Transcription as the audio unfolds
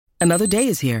Another day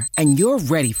is here, and you're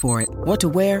ready for it. What to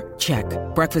wear? Check.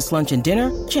 Breakfast, lunch, and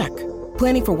dinner? Check.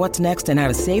 Planning for what's next and how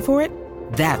to save for it?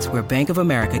 That's where Bank of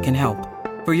America can help.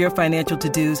 For your financial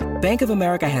to-dos, Bank of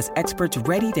America has experts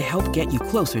ready to help get you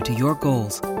closer to your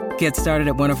goals. Get started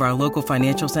at one of our local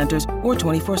financial centers or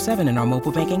 24/7 in our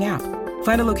mobile banking app.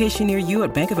 Find a location near you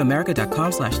at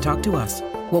bankofamerica.com/talktous.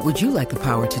 What would you like the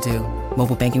power to do?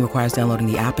 Mobile banking requires downloading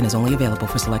the app and is only available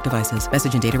for select devices.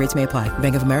 Message and data rates may apply.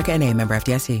 Bank of America N.A., member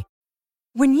FDIC.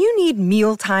 When you need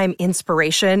mealtime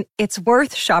inspiration, it's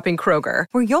worth shopping Kroger,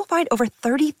 where you'll find over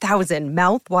 30,000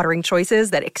 mouth-watering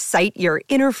choices that excite your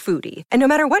inner foodie. And no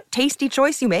matter what tasty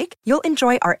choice you make, you'll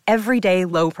enjoy our everyday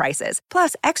low prices,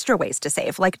 plus extra ways to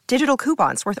save, like digital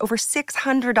coupons worth over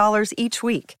 $600 each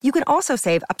week. You can also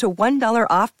save up to $1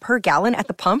 off per gallon at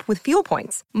the pump with fuel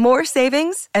points. More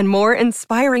savings and more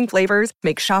inspiring flavors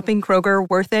make shopping Kroger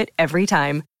worth it every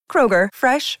time. Kroger,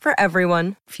 fresh for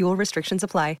everyone. Fuel restrictions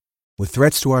apply. With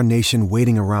threats to our nation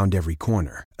waiting around every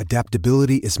corner,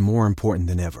 adaptability is more important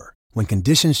than ever. When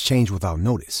conditions change without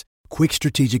notice, quick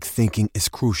strategic thinking is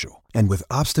crucial. And with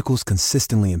obstacles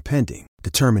consistently impending,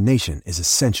 determination is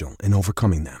essential in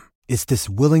overcoming them. It's this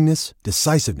willingness,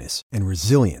 decisiveness, and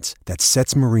resilience that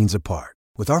sets Marines apart.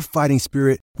 With our fighting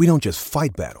spirit, we don't just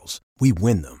fight battles, we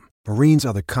win them. Marines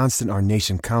are the constant our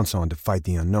nation counts on to fight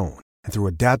the unknown. And through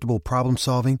adaptable problem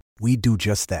solving, we do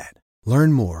just that.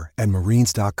 Learn more at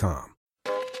marines.com.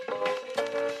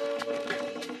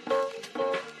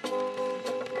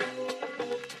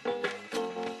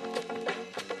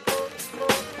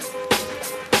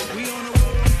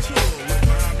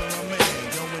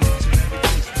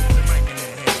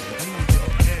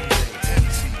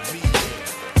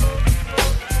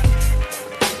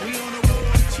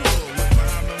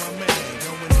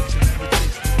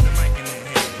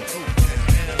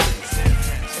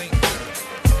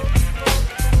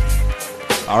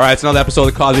 All right, it's another episode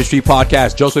of the Cosby Street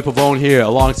Podcast. Josue Pavone here,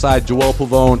 alongside Joel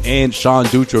Pavone and Sean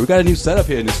Dutra. We got a new setup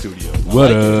here in the studio.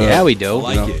 What up? Yeah, we do.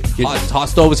 I like it. Hot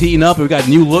stove is heating up, and we got a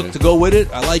new look to go with it.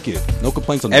 I like it. No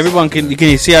complaints on this. Everyone, can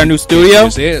you see our new studio?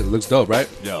 You see it? It looks dope, right?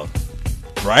 Yo.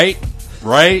 Right?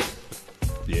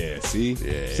 Yeah, see?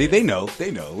 Yeah. See, they know.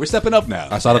 We're stepping up now.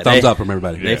 I saw the thumbs up from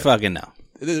everybody. They fucking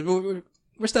know.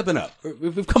 We're stepping up.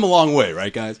 We've come a long way,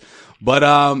 right, guys? But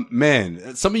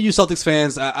man, some of you Celtics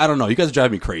fans, I don't know. You guys are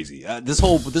driving me crazy. All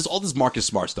this Marcus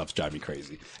Smart stuff's driving me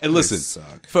crazy. And listen,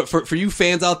 for you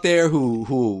fans out there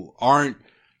who aren't,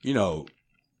 you're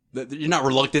not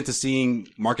reluctant to seeing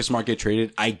Marcus Smart get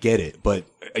traded. I get it, but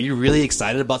are you really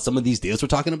excited about some of these deals we're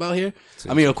talking about here?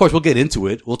 I mean, of course, we'll get into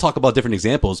it. We'll talk about different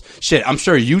examples. Shit, I'm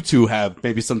sure you two have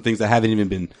maybe some things that haven't even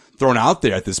been thrown out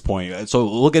there at this point. So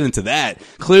we'll get into that.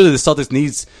 Clearly, the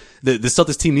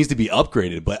Celtics team needs to be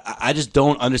upgraded, but I just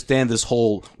don't understand this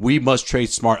whole we must trade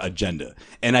Smart agenda.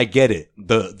 And I get it.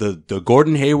 The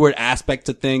Gordon Hayward aspect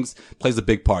to things plays a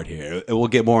big part here, and we'll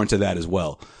get more into that as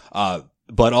well.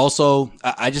 But also,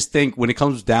 I just think when it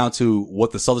comes down to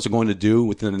what the Celtics are going to do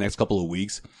within the next couple of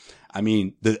weeks, I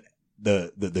mean,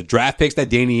 the draft picks that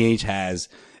Danny Ainge has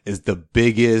is the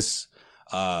biggest,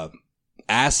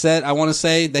 asset, I want to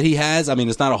say, that he has. I mean,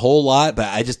 it's not a whole lot, but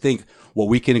I just think what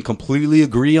we can completely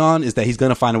agree on is that he's going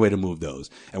to find a way to move those.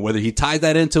 And whether he ties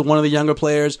that into one of the younger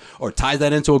players or ties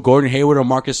that into a Gordon Hayward or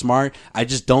Marcus Smart, I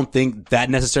just don't think that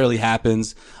necessarily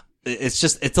happens.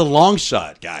 It's a long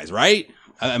shot, guys, right?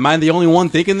 Am I the only one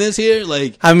thinking this here?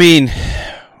 I mean,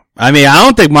 I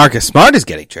don't think Marcus Smart is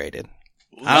getting traded.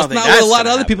 That's not what a lot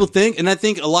of other people think, and I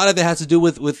think a lot of it has to do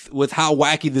with how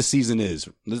wacky this season is.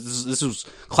 This is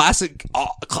classic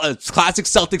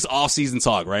Celtics off-season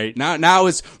talk, right? Now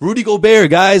it's Rudy Gobert,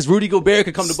 guys. Rudy Gobert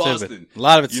could come to Boston. A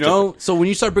lot of it's stupid. So when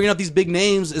you start bringing up these big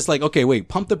names, it's like, okay, wait,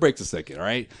 pump the brakes a second, all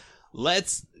right?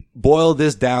 Let's boil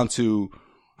this down to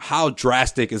how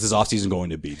drastic is this offseason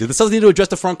going to be? Did the Celtics need to address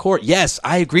the front court? Yes,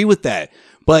 I agree with that.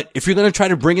 But if you're going to try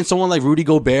to bring in someone like Rudy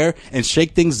Gobert and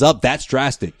shake things up, that's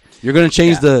drastic. You're going to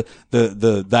change the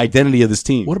identity of this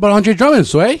team. What about Andre Drummond,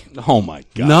 Sway? Oh my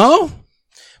God. No?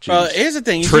 Well, here's the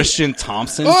thing. Tristan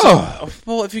Thompson.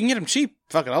 Well, if you can get him cheap,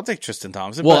 fuck it, I'll take Tristan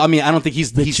Thompson. Well, I mean, I don't think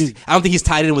he's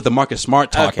tied in with the Marcus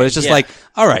Smart talk, but it's just like,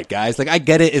 all right, guys, like I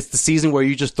get it. It's the season where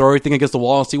you just throw everything against the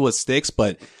wall and see what sticks,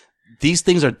 but these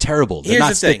things are terrible. They're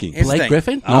not sticking. Blake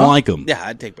Griffin? I don't like him. Yeah,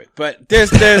 I'd take Blake. But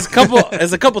there's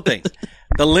a couple things.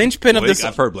 The linchpin of this,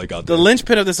 I've heard Blake out there. The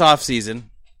linchpin of this offseason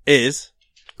is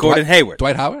Gordon Hayward.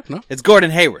 Dwight Howard? No. It's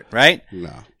Gordon Hayward, right?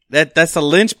 No. That's the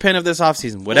linchpin of this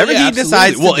offseason. Whatever he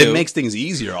decides to do. Well, it makes things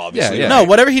easier, obviously. Yeah. No,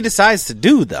 whatever he decides to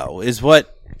do, though, is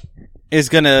what is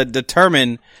going to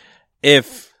determine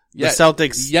if the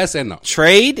Celtics yes and no.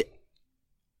 trade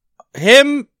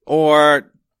him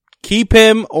or keep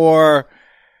him or,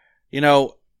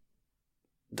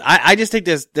 I just think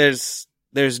there's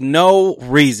no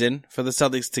reason for the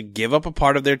Celtics to give up a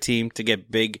part of their team to get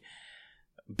big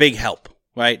help,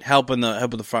 right? Help in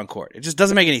the front court. It just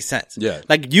doesn't make any sense. Yeah.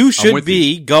 Like you should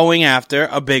be going after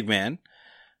a big man,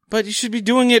 but you should be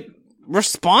doing it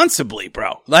responsibly,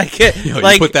 bro. Like, You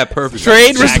put that perfect.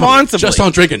 Trade responsibly. Just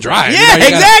don't drink and drive. Yeah,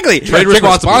 exactly. Trade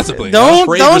responsibly. Don't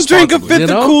Trade drink a responsibly.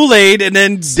 fifth of Kool-Aid and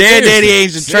then dare Danny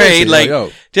Ainge to trade.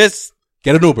 Like, just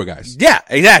get an Uber, guys. yeah,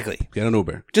 exactly. Get an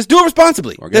Uber. Just do it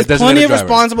responsibly. Or get a There's plenty designated of driver.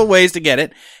 responsible ways to get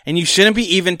it, and you shouldn't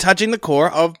be even touching the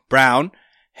core of Brown,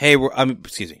 Hayward.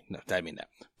 Excuse me. No, I didn't mean that.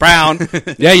 Brown,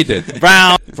 Yeah, you did.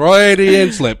 Brown,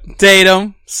 Freudian slip.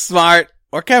 Tatum, Smart,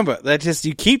 or Kemba. That just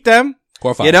you keep them.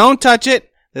 Core 5. You don't touch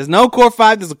it. There's no core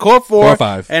 5. There's a core 4. Core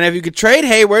 5. And if you could trade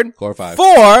Hayward Core 5.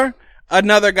 for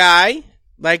another guy,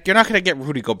 like you're not going to get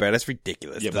Rudy Gobert. That's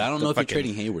ridiculous. Yeah, but I don't know if you're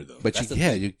trading Hayward though. But That's you, the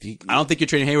yeah, thing. you I don't think you're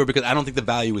trading Hayward because I don't think the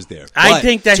value is there. I But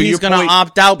think that to he's your going to point-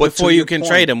 opt out but before to you your can point-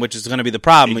 trade him, which is going to be the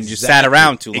problem when you sat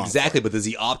around too long. Exactly, but does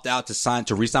he opt out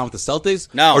to re-sign with the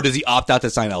Celtics? No. Or does he opt out to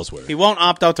sign elsewhere? He won't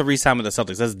opt out to re-sign with the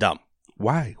Celtics. That's dumb.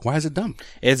 why? Why is it dumb?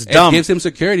 It's It dumb. gives him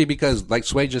security because, like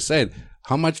Sway just said,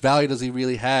 how much value does he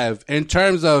really have in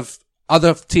terms of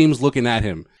other teams looking at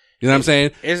him? You know what I'm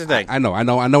saying? Here's the thing. I know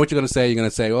what you're going to say. You're going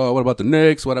to say, oh, what about the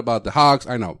Knicks? What about the Hawks?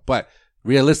 I know. But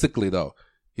realistically, though,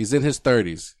 he's in his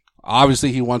 30s.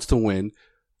 Obviously, he wants to win.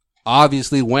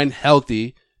 Obviously, when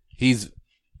healthy, he's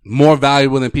more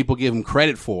valuable than people give him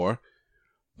credit for.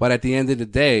 But at the end of the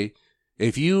day,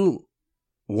 if you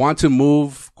want to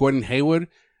move Gordon Hayward,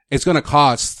 it's going to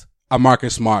cost a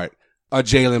Marcus Smart, a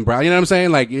Jaylen Brown. You know what I'm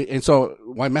saying? Like, and so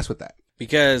why mess with that?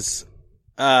 Because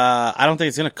I don't think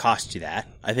it's going to cost you that.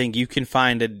 I think you can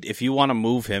find it. If you want to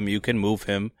move him, you can move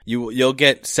him. You'll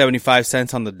get 75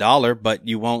 cents on the dollar, but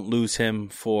you won't lose him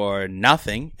for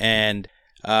nothing. And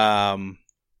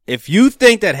if you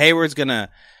think that Hayward's going to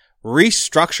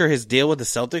restructure his deal with the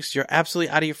Celtics, you're absolutely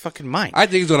out of your fucking mind. I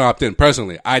think he's going to opt in.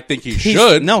 Personally, I think he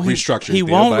should restructure. He his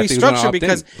deal, won't but I think he's gonna restructure opt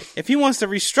because in. if he wants to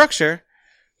restructure,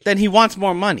 then he wants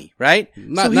more money, right? So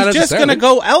Not he's just necessarily. going to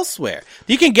go elsewhere.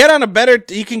 You can get on a better,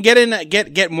 you can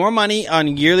get more money on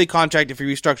a yearly contract if you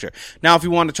restructure. Now, if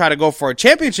you want to try to go for a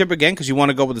championship again, because you want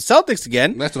to go with the Celtics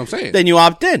again, That's what I'm saying. then you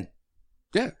opt in.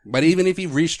 Yeah, but even if he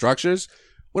restructures,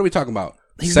 what are we talking about?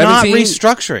 He's not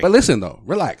restructuring. But listen, though,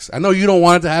 relax. I know you don't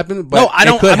want it to happen, but No, I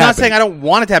don't. It could I'm happen. not saying I don't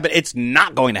want it to happen. It's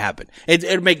not going to happen.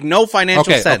 It'd make no financial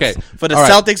Okay, sense okay. for the All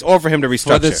right. Celtics or for him to For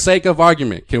restructure. the sake of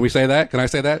argument, can we say that? Can I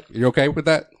say that? You okay with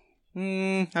that?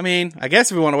 I mean, I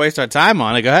guess if we want to waste our time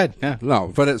on it, go ahead. Yeah.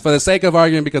 No, for the sake of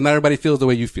argument, because not everybody feels the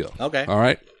way you feel. Okay. All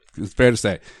right, it's fair to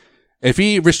say. If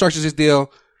he restructures his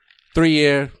deal,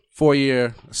 3-year,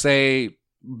 4-year, say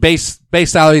base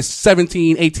salary is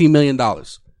 $17, $18 million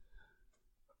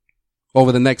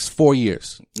over the next 4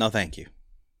 years. No, thank you.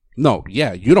 No,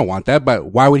 yeah, you don't want that, but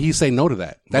why would he say no to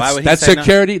that? Why would he That's say no?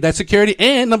 security. That's security.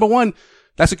 And number one,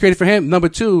 that's security for him. Number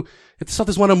two, if the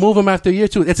Celtics want to move him after a year or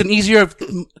two, it's an easier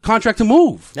contract to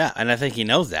move. Yeah, and I think he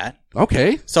knows that.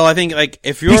 Okay. So I think like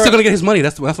if you're He's still going to get his money.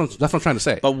 That's what I'm trying to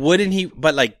say. But wouldn't he?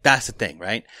 But like that's the thing,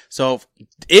 right? So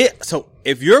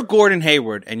if you're Gordon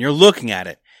Hayward and you're looking at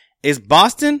it, is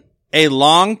Boston a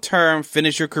long-term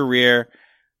finish your career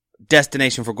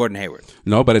destination for Gordon Hayward?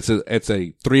 No, but it's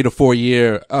a 3 to 4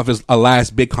 year of a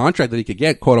last big contract that he could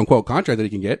get, quote unquote contract that he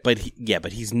can get. But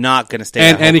he's not going to stay.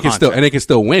 And that whole he can contract. he can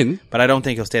still win. But I don't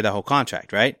think he'll stay that whole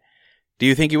contract, right? Do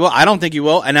you think he will? I don't think he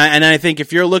will. And I think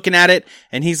if you're looking at it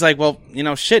and he's like, well,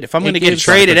 shit, if I'm going to get gives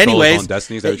traded control his anyways, own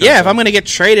destiny, is that what you're yeah, if saying? I'm going to get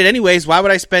traded anyways, why would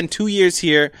I spend 2 years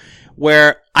here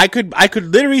where I could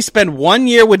literally spend 1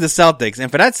 year with the Celtics,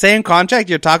 and for that same contract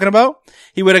you're talking about,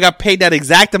 he would have got paid that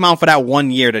exact amount for that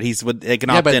 1 year that they can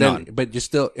opt in on. But it's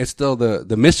still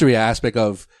the mystery aspect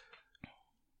of,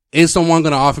 is someone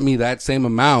going to offer me that same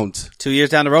amount? 2 years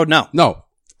down the road, no. No,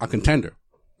 a contender.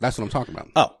 That's what I'm talking about.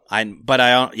 Oh, I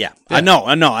know.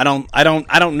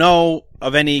 I don't know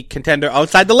of any contender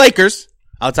outside the Lakers.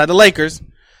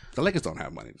 The Lakers don't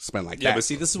have money to spend like Yeah, that. but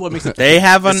see, this is what makes it. They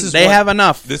have This is have what-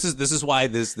 enough. This is why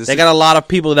this They got a lot of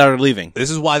people that are leaving. This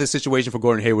is why the situation for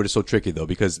Gordon Hayward is so tricky, though,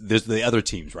 because there's the other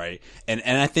teams, right? And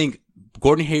I think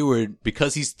Gordon Hayward,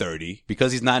 because he's 30,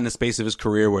 because he's not in the space of his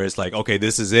career where it's like, okay,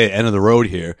 this is it, end of the road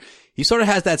here. He sort of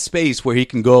has that space where he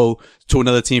can go to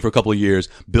another team for a couple of years,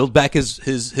 build back his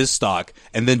stock,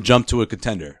 and then jump to a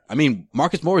contender. I mean,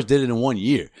 Marcus Morris did it in 1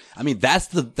 year. I mean, that's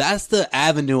the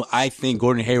avenue I think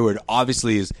Gordon Hayward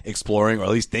obviously is exploring, or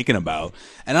at least thinking about.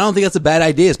 And I don't think that's a bad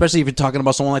idea, especially if you're talking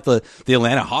about someone like the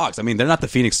Atlanta Hawks. I mean, they're not the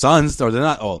Phoenix Suns, or they're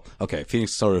not,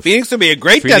 Phoenix sort of. Phoenix would be a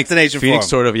great destination Phoenix for him.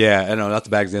 sort of, yeah, I know, that's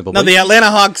a bad example. No, but the you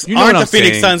Atlanta Hawks You know aren't what the I'm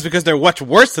Phoenix saying. Suns because they're much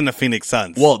worse than the Phoenix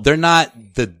Suns. Well, they're not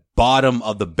the bottom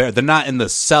of the bear. They're not in the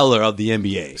cellar of the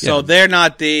NBA. so they're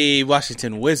not the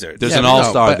Washington Wizards. There's Yeah, an but no,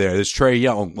 all-star but- there. There's Trae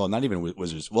Young. Well, not even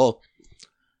Wizards. Well,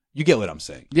 you get what I'm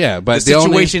saying. Yeah, but The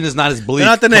situation is not as bleak They're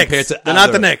not the Knicks. compared to They're not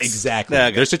other- the Knicks. Exactly. Yeah,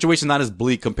 okay. Their situation is not as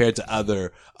bleak compared to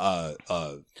other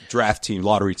draft team,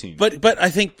 lottery teams. But I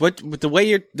think with the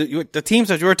way the teams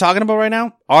that you're talking about right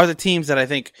now are the teams that I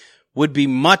think would be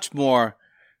much more.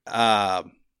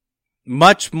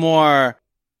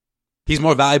 He's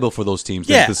more valuable for those teams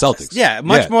Yeah, than the Celtics. yeah,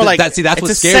 much more like that's it's what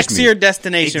a scares sexier me.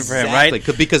 destination for him, right?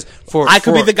 Exactly. Because I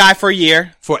could be the guy for a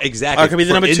year. for exactly. Or I could be the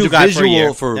for number 2 guy for a year.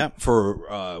 individual, Yep.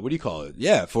 for what do you call it?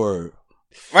 Yeah, for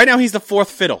Right now, he's the fourth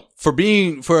fiddle.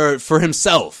 being for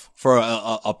himself, for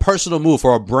a personal move,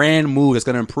 for a brand move that's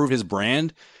going to improve his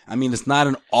brand. I mean, it's not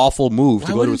an awful move to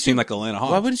go to a wouldn't team you- like Atlanta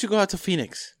Hawks. Why wouldn't you go out to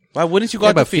Phoenix? Why wouldn't you go Yeah,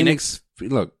 out to but Phoenix?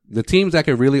 Look, the teams that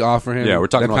could really offer him. Yeah, we're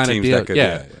talking that about kind of teams deal, that could-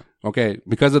 Yeah. yeah. Okay,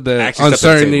 because of the Actually step to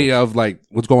the uncertainty table. of like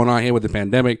what's going on here with the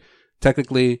pandemic.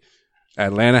 Technically,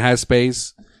 Atlanta has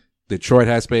space, Detroit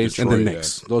has space, and the Detroit,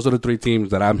 Knicks. Those are the 3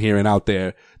 teams that I'm hearing out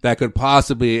there that could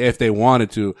possibly, if they wanted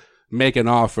to, make an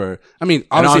offer. I mean,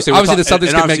 And obviously we're the Celtics and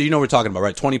can obviously, make. you know what we're talking about,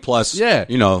 right? 20 plus. Yeah,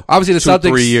 Obviously, the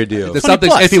Celtics 3-year deal. The 20 Celtics,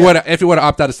 plus, if he were to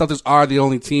opt out, the Celtics are the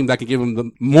only team that can give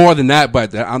him more than that,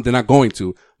 but they're not going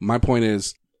to. My point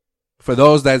is, for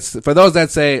those that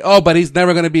say, oh, but he's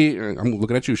never going to be. I'm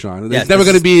looking at you, Sean. Yes, He's never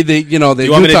this going to be the You want me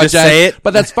to Utah just Jazz. say it?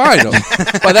 But that's fine, though.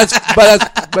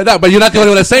 but you're not the only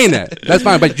one that's saying that. That's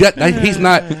fine. But he's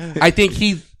not. I think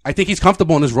he's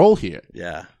comfortable in his role here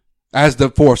Yeah. as the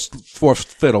fourth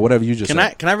fiddle, whatever you just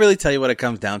said. Can I really tell you what it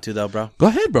comes down to, though, bro? Go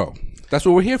ahead, bro. That's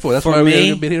what we're here for. That's For why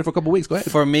me- we've been here for a couple weeks. Go ahead.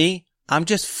 For me, I'm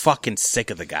just fucking sick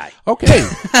of the guy. Okay,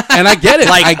 and I get it.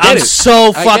 Like, I get I'm it. so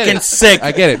I get fucking it. sick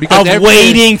I get it because of every-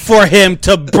 waiting for him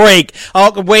to break.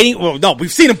 Well, no,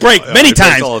 we've seen him break many he breaks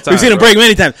times. all the time, We've seen him bro. break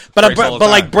many times. But Breaks all the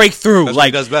like time. break through. That's what like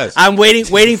he does best. I'm waiting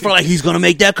for like he's gonna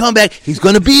make that comeback. He's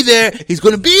gonna be there. He's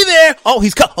gonna be there. Oh,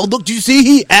 oh, look, did you see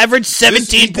he averaged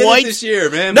 17 He did it points this year,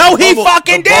 man. No, The he bubble-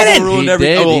 fucking the bubble didn't. ruined He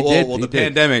everything. did, Oh, he well, did, well, he the did.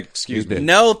 pandemic. Excuse me.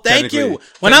 No, thank you.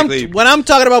 Technically- When I'm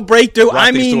talking about breakthrough, Brought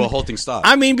I things mean to a halting stop.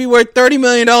 I mean be worth $30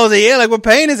 million a year like we're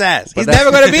paying his ass. He's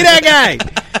never gonna be that guy.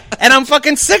 And I'm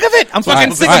fucking sick of it. I'm fucking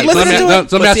right, sick all of right, listening to it.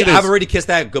 so let me But ask see, you this. I've already kissed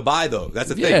that goodbye, though. That's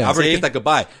the thing. Yeah. I've already See? kissed that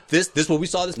goodbye. This what we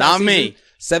saw this Not past me. season.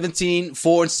 17,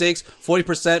 4 and 6,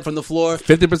 40% from the floor.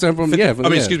 50% from yeah. I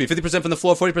mean, excuse me, 50% from the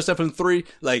floor, 40% from the 3.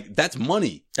 Like, that's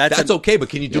money. That's okay, but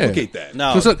can you duplicate that?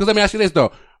 No. Because let me ask you this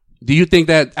though: do you think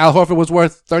that Al Horford was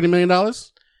worth $30 million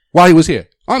while he was here?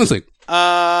 Honestly,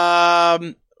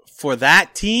 For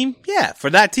that team, yeah. For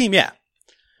that team, yeah.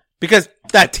 Because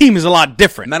that team is a lot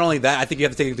different. Not only that, I think you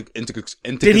have to take into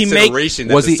Did he make- consideration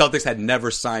that was the he- Celtics had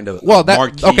never signed a well, that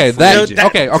marquee okay, free that agent.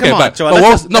 okay, Come okay, on, but Joel,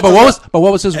 but let's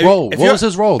what was his role? If What you're- was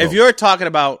his role? If Though? you're talking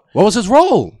about What was his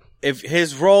role? if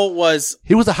his role was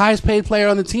He was the highest paid player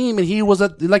on the team, and he was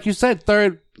like you said,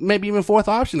 third, maybe even fourth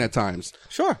option at times.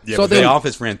 sure, Yeah, So but they- the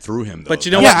offense ran through him, though. but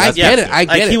you know Yeah, what? I get it. I like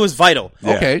get he it. was vital.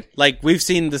 Yeah. Okay, Like we've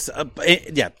seen this.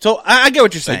 Yeah. So I get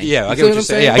what you're saying. Yeah, I You get see what what you're I'm saying.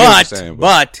 saying? Yeah, I get what you're saying.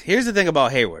 But here's the thing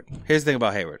about Hayward.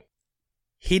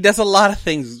 He does a lot of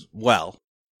things well,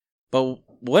 but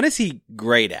what is he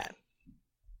great at?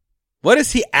 What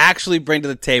does he actually bring to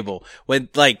the table? When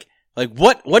like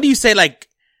what do you say? Like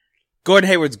Gordon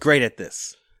Hayward's great at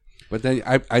this. but then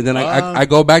I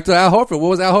go back to Al Horford. What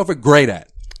was Al Horford great at?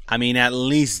 I mean, at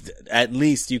least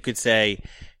you could say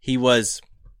he was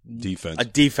defense. a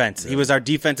defense. He was our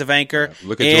defensive anchor. Yeah.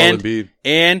 Look at Joel Embiid.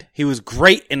 And he was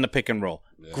great in the pick and roll.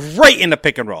 Great in the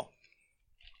pick and roll.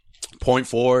 Point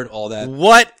forward, all that.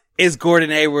 What is Gordon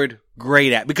Hayward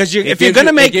great at? Because He gives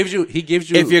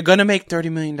you if you're gonna make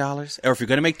 $30 million or if you're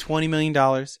gonna make $20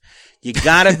 million, you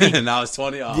gotta be Now it's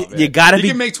 20. Oh, man. you gotta You be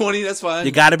can make 20. That's fine.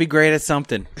 you gotta be great at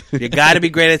something. You gotta be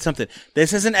great at something.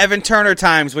 This isn't Evan Turner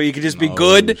times where you could just be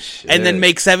good and then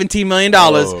make $17 million.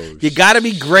 You gotta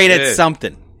be great at shit.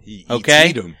 something. He Okay?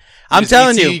 teed him. I'm Just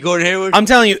telling ET you. Gordon Hayward. I'm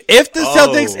telling you, if the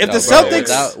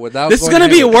Celtics, without this is Gordon going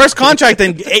to be a Hayward. worse contract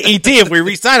than ET if we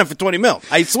re-sign him for $20 million.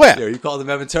 I swear. Yeah, you called him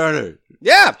Evan Turner.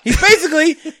 Yeah, he's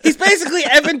basically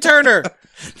Evan Turner.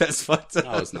 That's fucked up.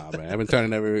 No, it's not, man. Evan Turner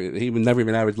never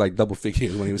even averaged like double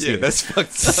figures when he was Yeah, here. that's fucked up.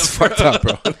 That's fucked up,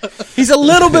 bro. He's a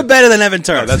little bit better than Evan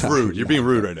Turner. That's rude. You're being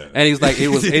rude right now. And he's like, he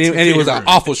was an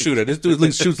awful shooter. This dude at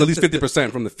least shoots at least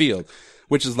 50% from the field.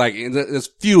 which is like, there's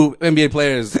few NBA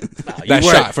players that You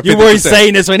shot for 50%. You weren't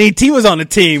saying this when ET was on the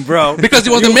team, bro. Because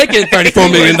he wasn't making $34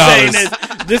 million.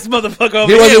 This motherfucker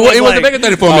over He here wasn't was making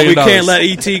 $34 oh, million. we can't let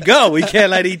ET go. We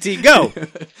can't let ET go.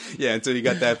 Yeah, until you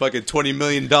got that fucking $20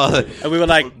 million And we were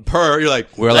like, per. You're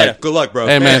like, We're "Hey, like, good luck, bro.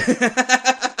 Hey, man.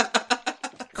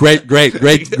 Great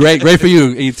for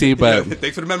you, ET, but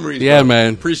Thanks for the memories. yeah, bro.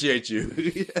 man. Appreciate you.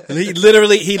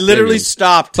 he literally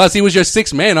stopped. Plus, he was your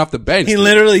sixth man off the bench. He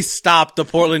literally stopped the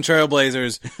Portland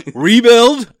Trailblazers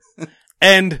rebuild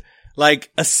and like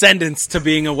ascendance to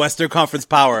being a Western Conference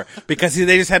power because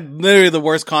they just had literally the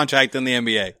worst contract in the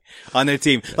NBA on their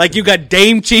team. Like you got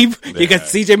Dame cheap, you got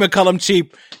CJ McCollum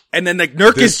cheap, and then like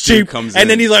Nurkic This dude cheap, comes and in.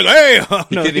 then he's like, hey,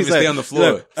 He can't even stay on the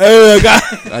floor. Like, hey,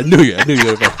 I knew you.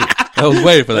 I was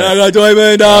waiting for I that. got $20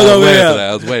 million over here.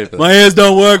 I was waiting for My that. hands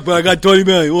don't work, but I got $20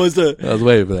 million. What's that? I was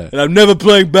waiting for that. And I'm never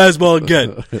playing basketball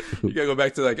again. You gotta go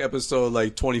back to like episode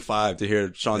like 25 to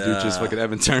hear Sean Duch's fucking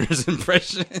Evan Turner's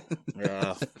impression.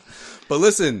 But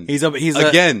listen, He's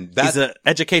a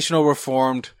educational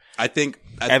reformed I think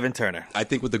Evan Turner. I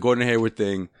think with the Gordon Hayward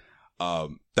thing,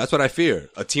 that's what I fear.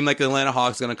 A team like the Atlanta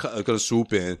Hawks gonna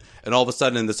swoop in, and all of a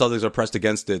sudden the Celtics are pressed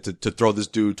against it to throw this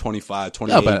dude 25,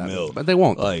 28 mil. But they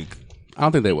won't. Like, I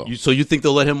don't think they will. so you think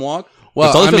they'll let him walk?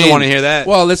 Well, the Celtics I don't mean, want to hear that.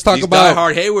 well, let's talk These about-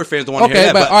 diehard Hayward fans don't want to Okay,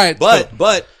 hear that. but all right,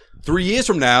 but 3 years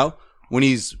from now, when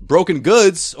he's broken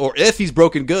goods, or if he's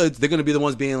broken goods, they're going to be the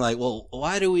ones being like, well,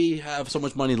 why do we have so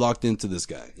much money locked into this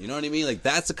guy? You know what I mean? Like,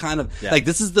 that's the kind of, like,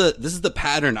 this is the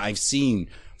pattern I've seen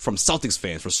from Celtics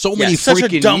fans for so many such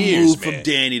freaking a dumb years, move man. from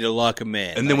Danny to lock him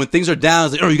in. And then when things are down,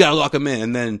 it's like, oh, you got to lock him in.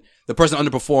 And then the person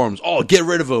underperforms. Oh, get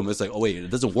rid of him. It's like, oh, wait, it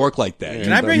doesn't work like that.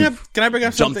 Can I bring up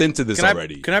jumped something? into this can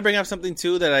already. Can I bring up something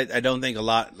too that I don't think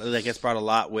that gets brought a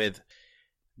lot with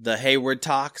the Hayward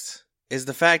talks is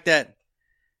the fact that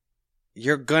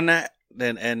you're gonna,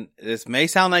 and this may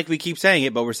sound like we keep saying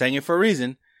it, but we're saying it for a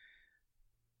reason.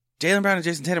 Jaylen Brown and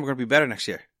Jason Tatum are going to be better next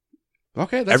year.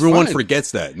 Okay, that's Everyone fine.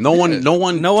 forgets that. No one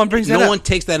brings that no up. one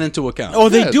takes that into account. Oh,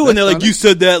 they Yeah, do, and they're that's like, fine. you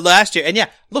said that last year. And yeah,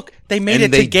 look, they made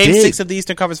And it to they Game did. 6 of the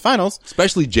Eastern Conference Finals.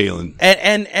 Especially Jalen.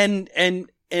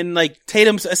 And like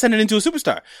Tatum's ascended into a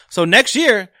superstar. So next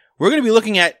year, we're going to be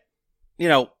looking at,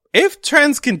 if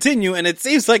trends continue, and it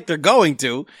seems like they're going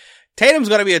to, Tatum's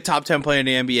going to be a top 10 player in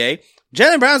the NBA.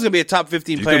 Jaylen Brown's going to be a top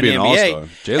 15 He's player in gonna the be an NBA. all-star.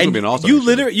 Jalen's gonna be an all-star You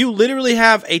next year. literally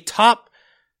have a top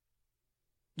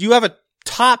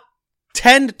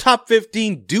 10 to top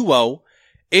 15 duo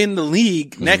in the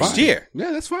league next Fine. year.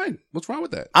 Yeah, that's fine. What's wrong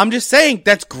with that? I'm just saying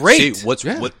that's great. See, what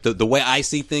the way I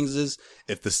see things is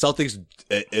if the Celtics,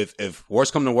 if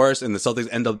worse come to worse and the Celtics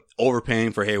end up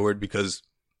overpaying for Hayward because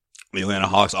the Atlanta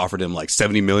Hawks offered him like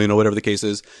 $70 million or whatever the case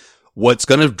is, what's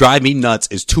going to drive me nuts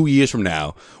is 2 years from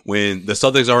now when the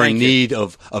Celtics are in need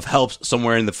of help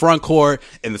somewhere in the front court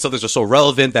and the Celtics are so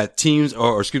relevant that teams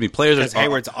or players Because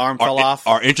Hayward's arm fell off.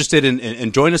 are interested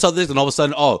in joining the Celtics, and all of a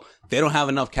sudden, they don't have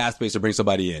enough cap space to bring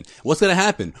somebody in. What's going to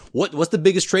happen? What's the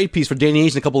biggest trade piece for Danny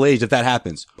Ainge in a couple of age if that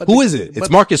happens? Who is it? It's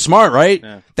Marcus Smart, right?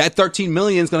 Yeah. That $13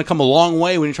 million is going to come a long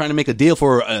way when you're trying to make a deal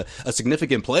for a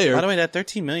significant player. By the way, that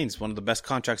 $13 million is one of the best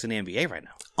contracts in the NBA right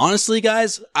now. Honestly,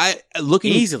 guys,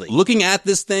 Easily. looking at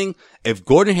this thing, if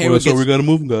Gordon Hayward gets, gotta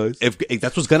move him, guys. if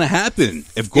that's what's going to happen,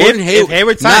 if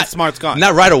Hayward signs, Smart's gone.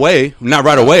 not right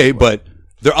away, but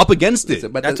they're up against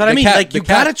it. But That's what I mean. Like you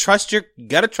gotta trust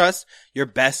your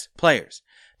best players.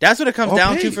 That's what it comes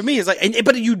down to for me. Is like,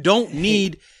 but you don't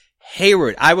need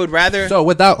Hayward. I would rather. So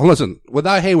without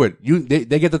Hayward,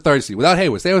 they get the third seed. Without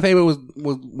Hayward, say if Hayward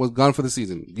was gone for the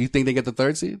season, do you think they get the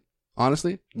third seed?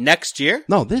 Honestly, next year.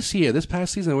 no. This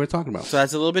past season we're talking about. So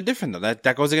that's a little bit different though.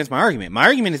 That goes against my argument. My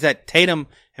argument is that Tatum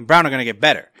and Brown are going to get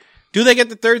better. Do they get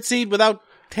the third seed without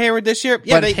Hayward this year?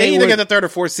 Yeah, But they either Hayward- get the third or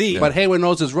fourth seed. But Hayward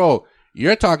knows his role.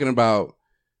 You're talking about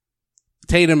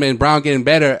Tatum and Brown getting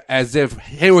better as if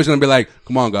Hayward's going to be like,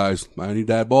 come on, guys, I need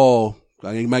that ball.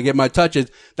 I might get my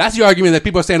touches. That's the argument that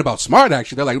people are saying about Smart,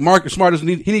 actually. They're like, Marcus Smart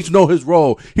he needs to know his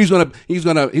role. He's gonna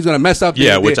mess up.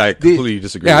 Yeah, which I completely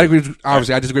disagree Yeah, I with. agree.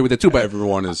 Obviously, I disagree with it too, but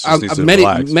Everyone just needs to many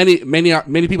relax.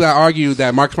 people that argue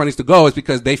that Marcus Smart needs to go is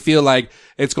because they feel like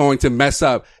it's going to mess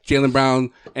up Jaylen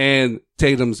Brown and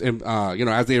Tatum's,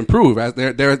 as they improve, as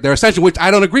their ascension, which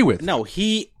I don't agree with. No,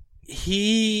 I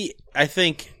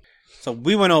think, so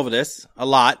we went over this a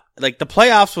lot. Like the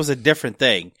playoffs was a different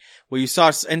thing where you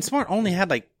saw, and Smart only had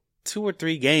like 2 or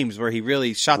 3 games where he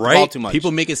really shot the ball too much.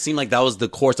 People make it seem like that was the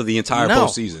course of the entire No.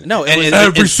 postseason. No, it And- was and-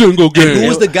 every and- single game. And who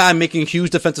was the guy making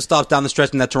huge defensive stops down the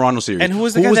stretch in that Toronto series? And who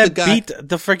was the guy that beat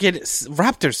the freaking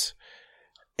Raptors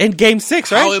in Game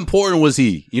 6, right? How important was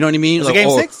he? You know what I mean? Was it Game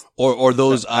 6? Or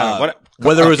those, I don't know.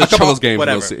 Whether it was a couple of char- those games,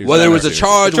 whatever. whether it was a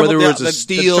charge, Triple- whether it was the a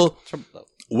steal,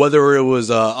 whether it was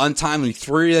a untimely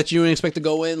three that you didn't expect to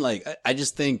go in, like I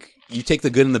just think you take the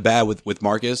good and the bad with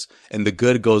Marcus, and the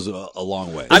good goes a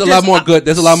long way. There's a lot more good.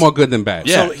 There's a lot more good than bad.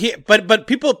 Yeah. So but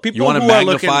people You want to who are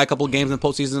looking, magnify a couple of games in the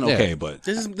postseason, Yeah. okay, but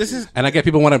this is And I get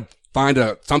people want to find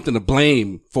something to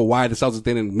blame for why the Celtics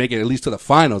didn't make it at least to the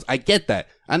finals. I get that.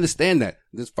 I understand that.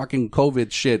 This fucking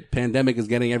COVID shit, pandemic is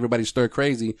getting everybody stir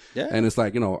crazy. Yeah. And it's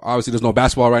like, obviously there's no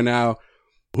basketball right now.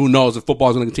 Who knows if football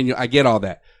is going to continue? I get all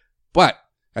that. But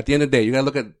at the end of the day, you got to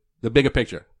look at the bigger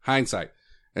picture, hindsight,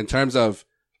 in terms of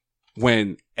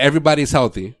when everybody's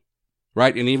healthy,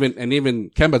 right? And even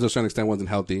Kemba to a certain extent wasn't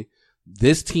healthy.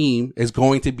 This team is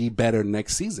going to be better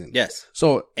next season. yes.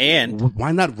 So, And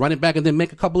why not run it back and then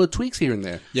make a couple of tweaks here and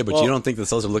there? yeah, but Well- you don't think the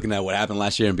Celtics are looking at what happened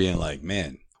last year and being like,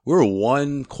 man, we're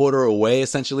 1 quarter away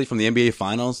essentially from the NBA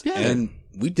Finals, Yeah. and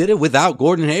we did it without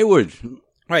Gordon Hayward.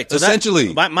 right, so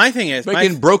Essentially. my thing is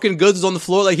Making broken goods on the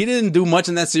floor, like he didn't do much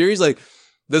in that series. Like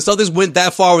the Celtics went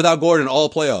that far without Gordon all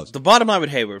playoffs. the bottom line with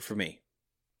Hayward for me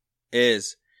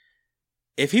is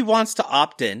if he wants to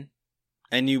opt in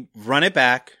and you run it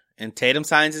back and Tatum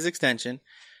signs his extension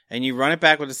and you run it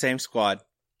back with the same squad,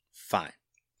 fine.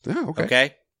 Yeah,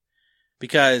 Okay?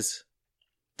 Because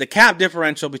the cap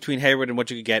differential between Hayward and what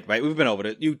you could get, right? We've been over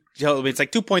it. It's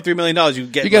like $2.3 million you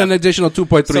get. You get an left. additional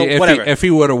 2.3 So, whatever. if he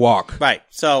were to walk. Right.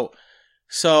 So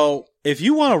if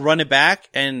you want to run it back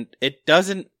and it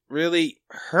doesn't really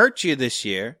hurt you this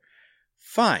year,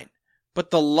 fine. But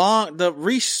the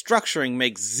restructuring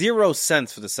makes zero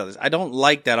sense for the Celtics. I don't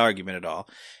like that argument at all.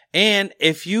 And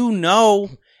if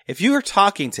you're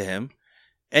talking to him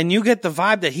and you get the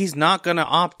vibe that he's not going to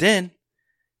opt in,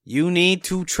 you need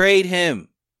to trade him.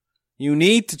 You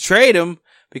need to trade him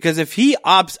because if he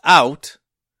opts out,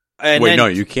 and Wait, then, no,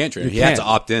 you can't trade him. He had to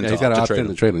opt in. Yeah, to, he's got to to opt trade in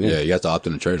him. to trade him. Yeah. Yeah, you have to opt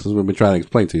in to trade This him. is what we've been trying to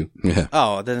explain to you. Yeah,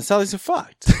 oh, then the Celtics are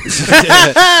fucked.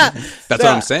 that's what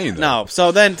I'm saying. Though. No,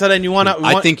 so then you want to.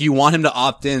 I think you want him to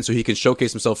opt in so he can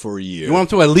showcase himself for a year. You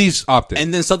want him to at least opt in.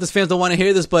 And then Celtics fans don't want to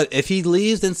hear this, but if he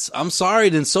leaves, then I'm sorry,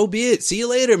 then so be it. See you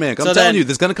later, man. I'm So telling then- you,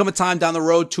 there's going to come a time down the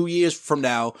road, 2 years from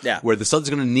now, Yeah. where the Celtics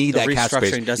are going to need The that cap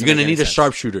space. restructuring doesn't You're going to make need any a sense.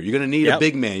 sharpshooter. You're going to need a Yep.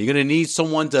 big man. You're going to need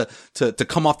someone to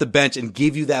come off the bench and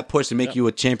give you that push to make you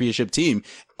a championship team.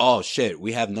 Oh shit,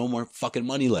 we have no more fucking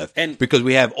money left, And- because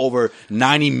we have over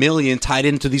 90 million tied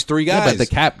into these three Yeah, guys. but the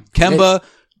cap- Kemba,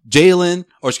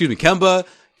 Kemba,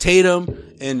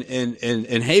 Tatum,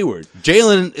 and Hayward.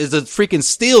 Jalen is a freaking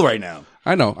steal right now.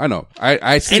 I know.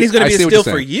 I see. And he's gonna I be a see what steal you're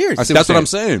for saying. years. I see That's what you're I'm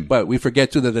saying. But we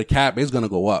forget too that the cap is going to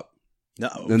go up No,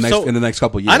 in the next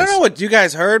couple of years. I don't know what you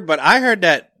guys heard, but I heard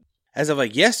that as of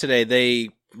like yesterday,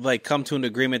 they come to an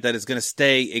agreement that it's going to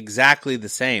stay exactly the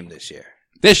same this year.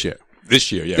 This year.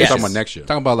 This year, yeah. Yes. We're talking about next year.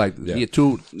 Talking about like year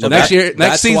two, So next that- year, next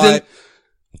that's season. why-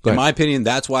 Go in ahead. my opinion,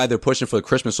 that's why they're pushing for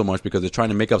Christmas so much, because they're trying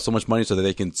to make up so much money so that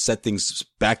they can set things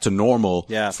back to normal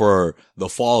Yeah. for the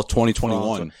fall of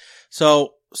 2021.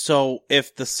 So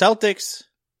if the Celtics,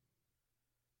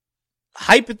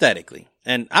 hypothetically,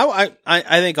 and I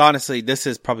think honestly, this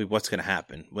is probably what's going to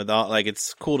happen with all, like,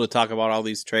 it's cool to talk about all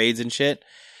these trades and shit,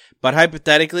 but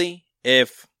hypothetically,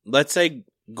 if let's say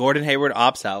Gordon Hayward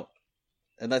opts out,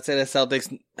 and let's say the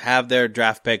Celtics have their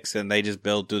draft picks and they just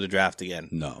build through the draft again,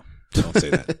 No, don't say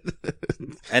that.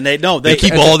 and they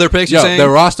Keep all their picks. Yo, You're saying? the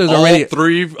roster's All already-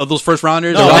 3 of those first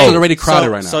rounders. No, The are roster's out. already crowded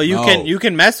right now. So you No.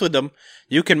 can mess with them.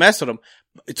 You can mess with them.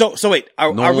 So wait,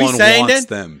 are No we one saying wants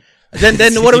then? them.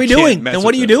 Then what are we You can't doing? mess Then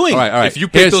what are with you them. doing? All right. If you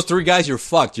pick Here's- those 3 guys, you're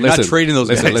fucked. You're not trading those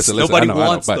guys. Nobody I know,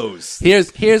 wants but those.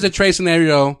 Here's a trade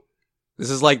scenario. This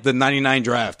is like the 99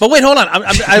 draft. But wait, hold on. I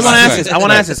want to ask this. I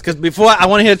want to ask this because before I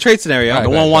want to hear the trade scenario. Right,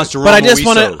 No one wants to run. But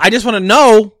I just want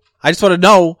to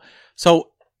know. So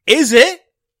is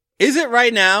it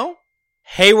right now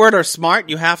Hayward or Smart?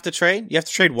 You have to trade. You have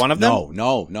to trade one of them. No. You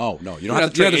don't You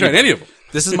have to trade any of them.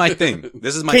 This is my thing.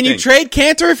 Can you trade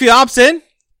Cantor if he opts in?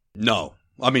 No.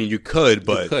 I mean, you could,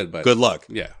 but good luck.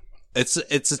 Yeah. It's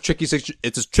a tricky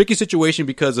situation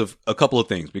because of a couple of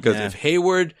things. Because Yeah. if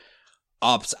Hayward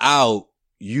opts out,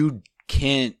 you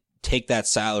can't take that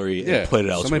salary Yeah. and put it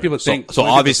So elsewhere. many people think- So so many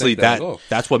people obviously think that as well.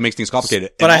 that's what makes things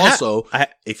complicated. But and I also,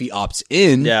 if he opts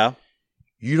in, Yeah.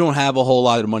 you don't have a whole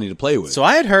lot of money to play with. So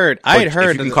I had heard. But if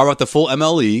you can carve out the full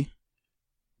MLE,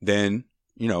 then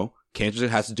Cantor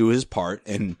has to do his part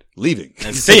and leaving.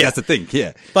 see it. That's the thing.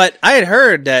 Yeah. But I had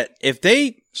heard that if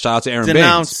they Shout out to Aaron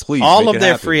denounce Baines. Please all make of it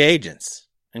their happen. free agents,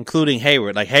 including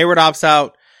Hayward, like Hayward opts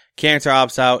out, Cantor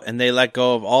opts out, and they let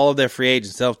go of all of their free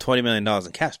agents, they'll have $20 million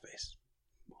in cap space.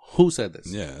 Who said this?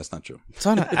 Yeah, that's not true. It's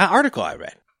on an article I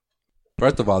read.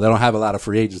 First of all, they don't have a lot of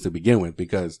free agents to begin with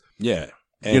because Yeah.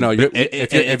 And, You know, if you're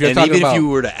and talking even about- if you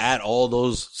were to add all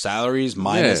those salaries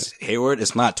minus Hayward,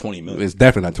 it's not 20 million. It's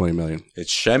definitely not 20 million.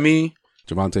 It's Shemi,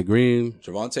 Javonte Green,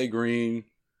 Javonte Green,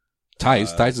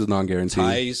 Tice. Tice is non-guaranteed.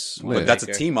 Tice, Yeah. but that's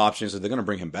a team option, so they're gonna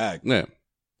bring him back. Yeah.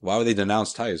 Why would they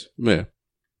denounce Tice? Yeah.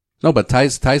 No, but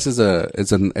Tice is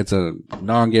it's a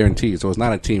non-guarantee, so it's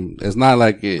not a team. It's not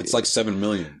like It's like 7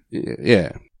 million.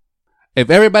 yeah. If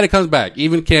everybody comes back,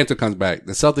 even Cantor comes back,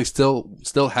 the Celtics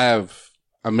still have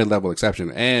a mid-level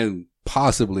exception, and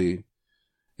possibly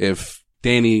if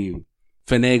Danny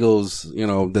finagles,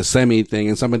 the semi thing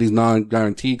and some of these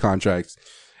non-guaranteed contracts,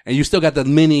 and you still got the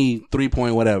mini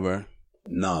 3-point whatever.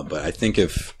 No, but I think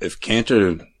if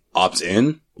Cantor opts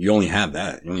in, you only have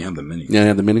that. You only have the mini. Yeah,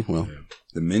 have the mini. Well,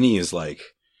 The mini is like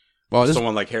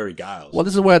someone like Harry Giles.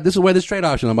 this is where this trade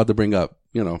option I'm about to bring up,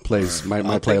 plays might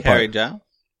play a part. Harry Giles.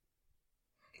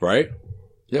 Right?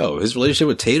 Yo, his relationship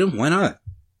with Tatum, why not?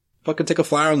 Fucking take a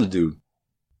flyer on the dude.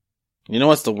 You know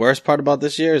what's the worst part about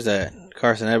this year is that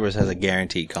Carson Edwards has a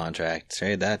guaranteed contract.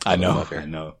 Right? That I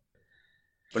know.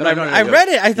 But I read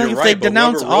it. I think they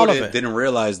denounced all of it. Didn't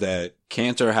realize that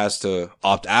Cantor has to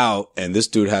opt out, and this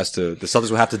dude the Celtics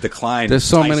will have to decline. There's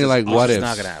so Tice's many like option. what ifs. It's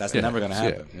not gonna happen. That's never gonna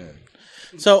happen.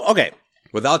 Yeah. So, okay.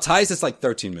 Without Tice, it's like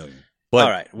 13 million. But, All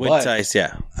right. With Tice,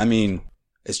 yeah. I mean,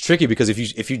 it's tricky because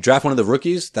if you draft one of the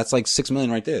rookies, that's like 6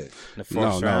 million right there. The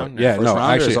first round. Yeah, First no,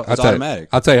 rounder actually, is automatic.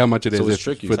 I'll tell you how much it is So it's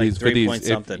tricky. for It's these, like 3 for point these,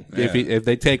 something. if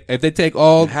they take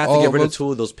all, You have to all get rid of those-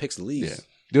 2 of those picks at least. Yeah.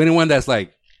 The only one that's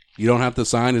like, you don't have to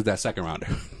sign is that second rounder.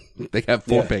 They have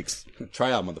 4 Yeah. picks.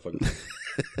 Try out, motherfucker.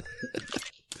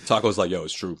 Taco's like, yo,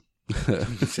 it's true.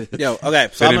 Yo, okay.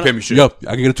 So They I'm didn't pay gonna, me shit. Yo,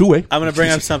 I can get a 2-way. I'm gonna bring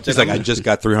up something. He's like, I just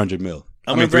got 300 mil.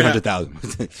 I'm gonna bring up-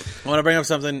 300,000. I want to bring up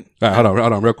something. All right, hold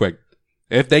on, real quick.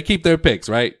 If they keep their picks,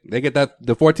 right, they get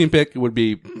the 14 pick would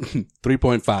be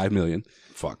 3.5 million.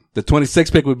 Fuck. The 26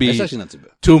 pick would be That's actually not too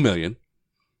bad. 2 million.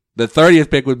 The 30th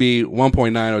pick would be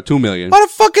 1.9 or 2 million. Why the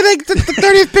fuck did the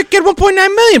 30th pick get 1.9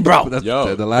 million, bro? That's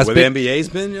Yo, the last where pick. the NBA's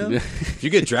been, yo. If you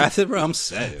get drafted, bro, I'm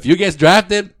set. If you get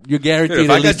drafted, you're guaranteed Dude,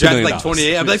 if at I got least $2 drafted million. like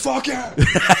 28, I'd be like, fuck yeah.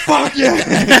 Fuck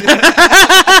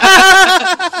yeah.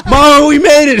 Mama, we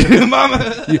made it.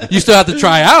 Mama. You still have to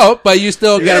try out, but you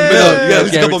still get a bill.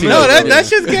 you got a couple guaranteed. mil. No, that's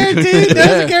just guaranteed.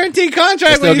 That's a guaranteed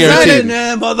contract It's when you still sign guaranteed.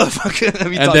 it. Nah, motherfucker.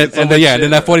 And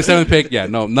then that 47th pick, yeah,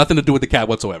 no, nothing to do with the cap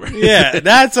whatsoever. Yeah,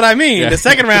 that's what I mean. Yeah. The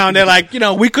second round, they're like,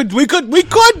 we could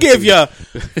give you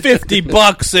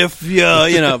 $50 if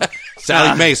you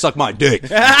Sally Mae, suck my dick.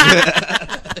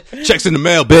 Checks in the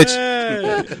mail,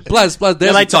 bitch. Plus, They're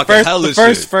there's like the talking hella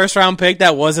shit. first round pick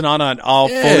that wasn't on an all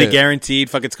Yeah. fully guaranteed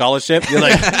fucking scholarship. You're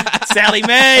like, Sally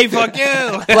Mae, fuck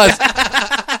you. plus,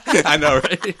 I know,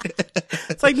 right?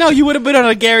 It's like, no, you would have been on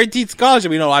a guaranteed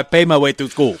scholarship. I paid my way through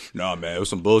school. No, man, it was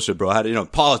some bullshit, bro. I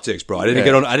had, politics, bro. I didn't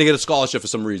get a scholarship for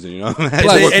some reason,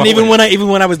 And even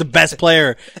when I was the best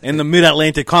player in the Mid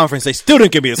Atlantic Conference, they still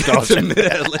didn't give me a scholarship.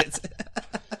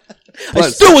 I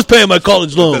still was paying my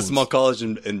college that loans. small college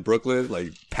in Brooklyn,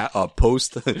 like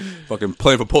Post, fucking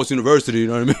playing for Post University. You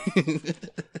know what I mean?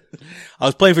 I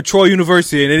was playing for Troy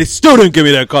University, and they still didn't give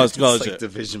me that It's scholarship. like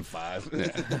Division 5.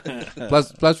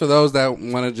 plus for those that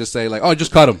want to just say like, oh,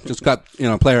 just cut him, just cut,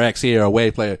 player X here, away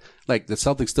player. Like the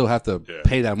Celtics still have to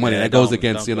pay that money. Yeah, that goes don't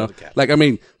against, go to cap. like I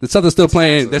mean, the Celtics still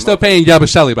playing. They're still paying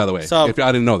Yabusele, by the way. So- if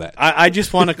y'all didn't know that, I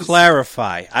just want to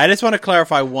clarify. I just want to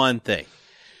clarify one thing.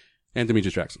 and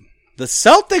Demetrius Jackson. The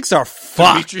Celtics are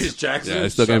fucked. Demetrius Jackson. Yeah, they're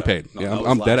still getting paid. No, Yeah, that was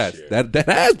I'm last dead ass. year. That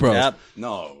ass, bro. Yep.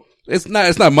 No. It's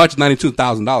not much,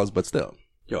 $92,000, but still.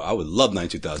 Yo, I would love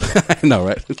 92,000. I know,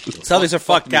 right? Celtics are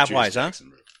fucked cap wise, huh?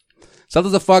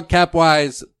 Celtics are fucked cap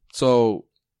wise, so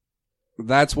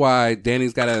that's why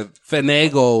Danny's got to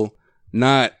finagle,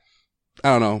 not, I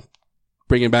don't know,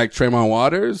 bringing back Tremont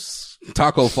Waters,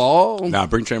 Taco Fall. Nah,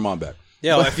 bring Draymond back.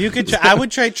 Yo, if you could, I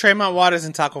would trade Tremont Waters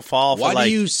and Taco Fall for Why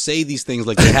do you say these things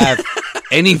like they have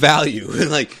any value?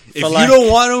 Like, if like- you don't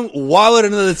want them, why would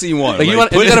another team want them?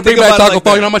 Like, if you got to bring back Taco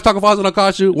Fall, you know how much Taco Fall's going to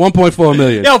cost you? $1.4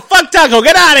 million. Yo, fuck Taco,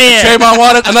 get out of here. Tremont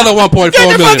Waters, another $1.4 Get the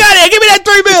fuck million. out of here. Give me that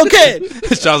 $3 million,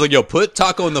 kid. Sean's like, yo, put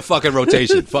Taco in the fucking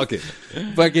rotation. Fuck it.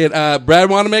 Fucking Brad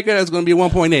Wanamaker, that's going to be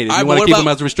 1.8 if you right, want but to keep what him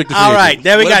about- as a restricted free All agent. right,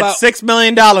 there we What got about- $6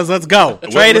 million. Let's go.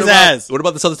 Trade his ass. What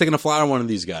about the Celtics taking a flyer on one of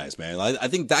these guys, man? I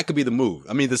think that could be the move.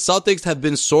 I mean, the Celtics have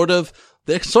been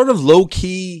they're sort of low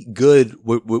key good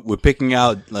with picking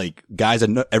out like guys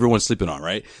that everyone's sleeping on,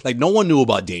 right? Like no one knew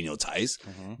about Daniel Tice.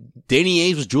 Danny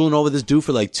Ainge was drooling over this dude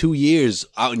for like 2 years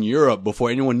out in Europe before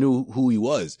anyone knew who he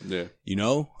was. Yeah. You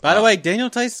know? By the way, Daniel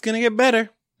Tice is going to get better.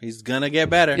 He's gonna get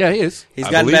better. Yeah, he is. He's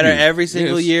I gotten believe better you. every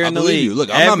single year I in the believe league. you. Look,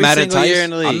 I'm not Every mad at single year in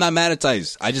the Tice. league. I'm not mad at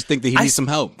Tice. I just think that he needs some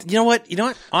help. You know what?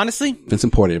 Honestly,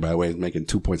 Vincent Portier, by the way, is making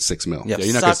 $2.6 million. yeah,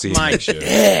 you're not gonna suck see him my next year.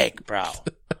 dick, bro.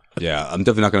 Yeah, I'm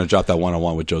definitely not going to drop that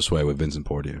one-on-one with Josue with Vincent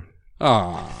Portier.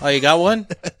 Oh, Oh, you got one?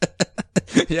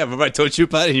 Yeah, but I told you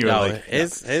about it, and you were No, like,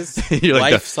 his You're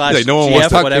like wife that. slash Like, no one wants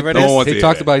GF, to- whatever it no one is. wants he to-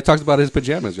 talked about his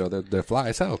pajamas, yo. They're fly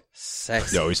as hell.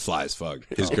 Sex. yo, he's fly as fuck.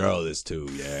 His girl is too.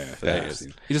 Yeah.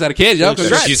 He just had a kid, yo.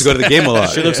 Congrats. She used to go to the game a lot.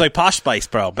 She looks like Posh Spice,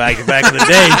 bro. Back in the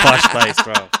day, Posh Spice,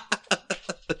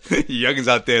 bro. Youngins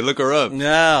out there, look her up.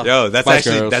 No. Yo, that's Spice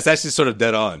actually Girls. sort of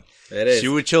dead on. It is. She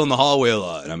would chill in the hallway a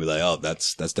lot, and I'd be like, oh,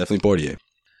 that's definitely Portier,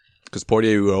 because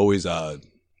Portier would always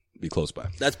be close by.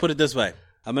 Let's put it this way.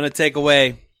 I'm going to take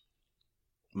away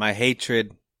my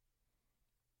hatred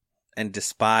and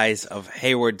despise of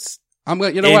Hayward's I'm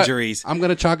gonna, you know injuries. what? I'm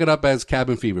gonna chalk it up as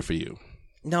cabin fever for you.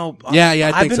 No. Yeah, I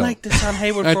I've think been so. like this on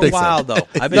Hayward I for a think so. while, though.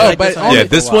 I've been No, like but this on only- Yeah, Hayward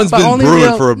this for a while. one's been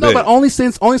brewing for a bit. No, but only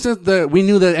since we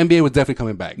knew that NBA was definitely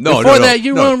coming back. No, Before no, that,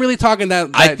 you no. weren't really talking that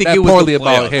I think it was poorly the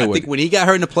playoffs. about Hayward. I think when he got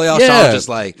hurt in the playoffs, I Yeah. was just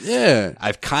like, Yeah.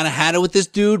 I've kind of had it with this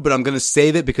dude, but I'm going to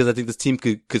save it because I think this team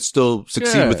could still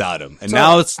succeed Yeah. without him. And So,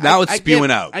 now it's I spewing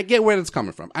get, out. I get where it's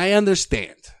coming from. I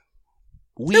understand.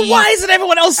 Then why isn't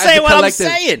everyone else as saying a what I'm collective-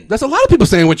 saying? There's a lot of people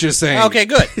saying what you're saying. Okay,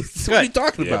 good. So what are you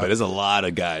talking Yeah, about? but there's a lot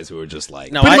of guys who are just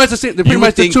like, No, pretty I- much the same. Pretty you much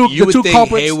would think, the you would two think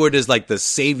culprits. Hayward is like the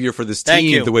savior for this Thank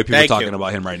team, you. the way people are Thank talking you.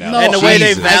 about him right now. No, And the way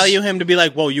they Jesus. value him to be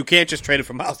like, well, you can't just trade it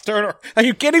for Miles Turner. Are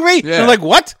you kidding me? Yeah. I'm like,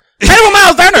 what? Trade it for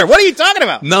Miles Turner. What are you talking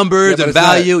about? Numbers Yeah, but and it's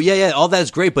not- value, yeah, all that's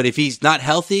great. But if he's not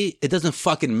healthy, it doesn't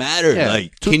fucking matter. Yeah.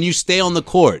 Like, can you stay on the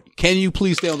court? Can you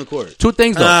please stay on the court? Two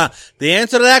things though. The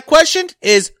answer to that question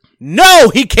is no,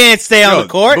 he can't stay on Yo, the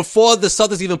court. Before the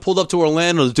Celtics even pulled up to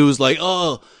Orlando, the dude was like,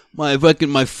 "Oh, my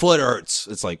foot hurts."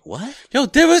 It's like, what? Yo,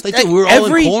 there was Like, dude, we were all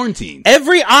in quarantine.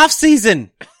 Every offseason,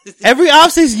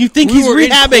 you think We he's were in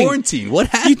rehabbing. quarantine. What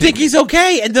happened? You think he's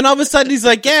okay, and then all of a sudden he's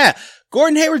like, yeah,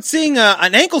 Gordon Hayward's seeing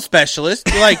an ankle specialist.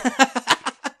 You're like,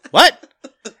 what?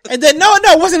 And then no,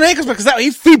 it wasn't an ankle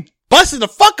specialist because he busted the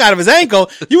fuck out of his ankle.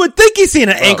 You would think he's seeing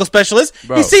an ankle specialist.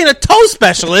 Bro. He's seeing a toe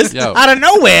specialist Yo. out of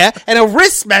nowhere and a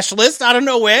wrist specialist out of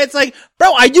nowhere. It's like,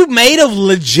 bro, are you made of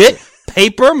legit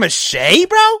paper mache,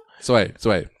 bro? So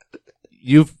wait.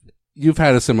 You've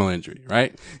had a similar injury,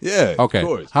 right? Yeah. Okay. Of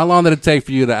course. How long did it take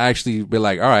for you to actually be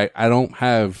like, all right, I don't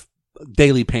have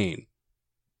daily pain?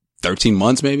 13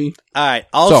 months, maybe. All right.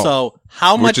 Also,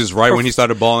 how much? Which is right when he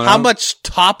started balling How out. much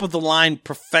top of the line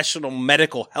professional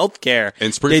medical health care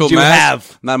In Springfield, did you Mass?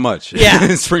 have? Not much. Yeah.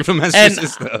 In Springfield,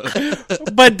 Massachusetts.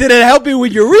 But did it help you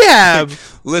with your rehab?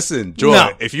 Listen, Joy, No.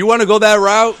 if you want to go that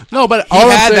route, No, but he all I'm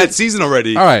had saying- that season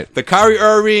already. All right. The Kyrie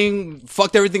Irving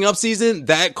fucked everything up season,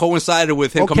 that coincided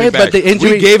with him Okay, coming back. but the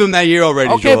injury- we gave him that year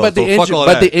already, Okay, Joel, but the so fuck injury, all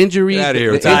but that. the injury, Get out of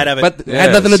here. the- It's out of it. but it Yeah,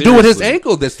 had nothing to do with his seriously.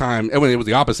 ankle this time. I mean, it was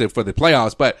the opposite for the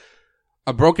playoffs, but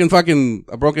a broken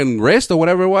wrist or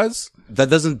whatever it was. That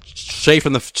doesn't sway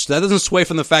from the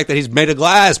fact that he's made of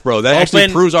glass, bro. That actually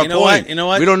Open- proves our you know point. what? You know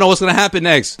what? We don't know what's going to happen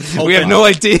next. We have Open. no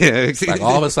idea. Like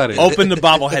all of a sudden, Open the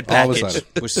bobblehead All of a package. sudden.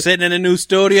 We're sitting in a new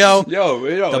studio. Yo,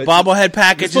 The bobblehead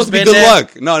package It's supposed has to be been good there.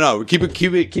 luck. No,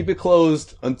 keep it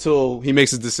closed until he makes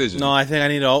his decision. No, I think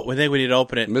we need to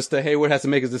open it. Mr. Hayward has to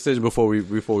make his decision before we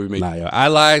make. Nah, yo, I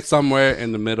lied somewhere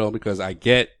in the middle because I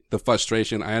get the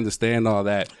frustration. I understand all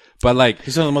that, but like,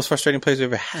 He's one of the most frustrating players we've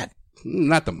ever had.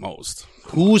 not the most.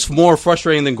 Who's more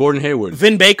frustrating than Gordon Hayward?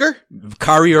 Vin Baker?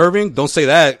 Kyrie Irving? Don't say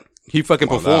that. He fucking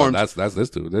Oh, no, performed. that's this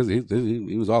dude.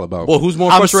 He was all about. Well, who's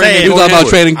more I'm frustrating saying- he than was all Gordon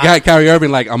about Hayward? trading Kyrie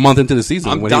Irving like a month into the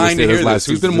season. I'm when he was dying to his hear last this.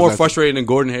 Who's season- been more his last- frustrating than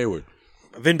Gordon Hayward?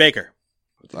 Vin Baker.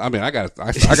 I mean, I got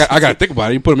to think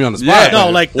about it. You put me on the spot. Yeah. No,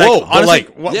 but- like, Whoa, like but honestly,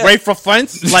 like, what, yeah. right for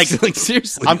fence? Like, like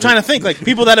seriously. I'm trying to think, like,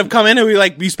 people that have come in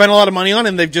and we spent a lot of money on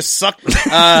and they've just sucked.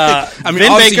 I mean,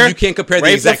 Vin obviously Baker, you can't compare the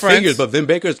Rafe exact LaFrance. figures, but Vin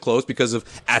Baker is close because of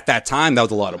at that time that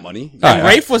was a lot of money. All right, all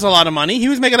right. Rafe was a lot of money. He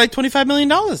was making like $25 million.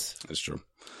 That's true.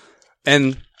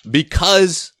 And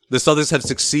because the Celtics have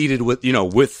succeeded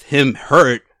with him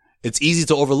hurt, it's easy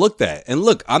to overlook that. And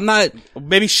look,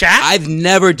 Maybe Shaq? I've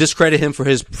never discredited him for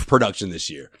his production this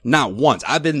year. Not once.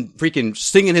 I've been freaking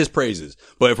singing his praises.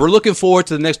 But if we're looking forward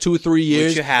to the next 2 or 3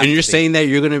 years, you have and to you're be. saying that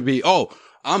you're going to be,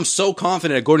 I'm so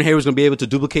confident that Gordon Hayward's going to be able to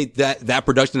duplicate that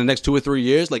production in the next 2 or 3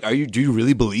 years. Like, do you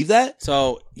really believe that?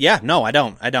 So, yeah, no, I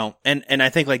don't. And I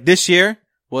think like this year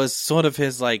was sort of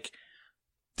his like,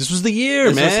 This was the year,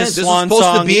 this man. was his This was swan supposed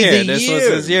song to be year. the This year. was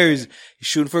his year. He's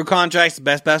shooting for a contract, the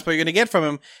best basketball you're going to get from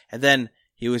him. And then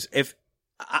he was,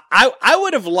 I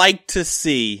would have liked to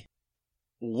see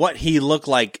what he looked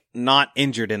like not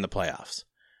injured in the playoffs.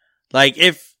 Like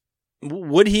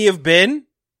would he have been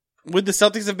would the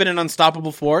Celtics have been an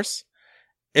unstoppable force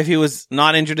if he was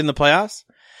not injured in the playoffs?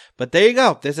 But there you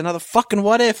go. There's another fucking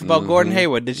what if about Gordon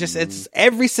Hayward. It's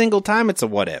every single time it's a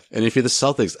what if. And if you're the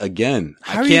Celtics, again,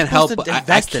 How I are you can't help supposed but to I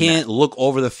invest in can't look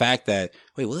over the fact that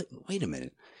wait a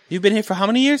minute. You've been here for how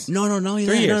many years? No, 3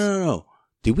 years. No.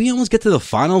 Did we almost get to the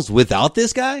finals without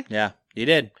this guy? Yeah, you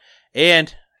did.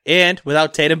 And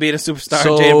without Tatum being a superstar,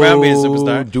 Jaylen Brown being a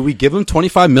superstar. Do we give him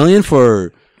 $25 million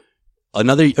for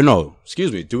another? No,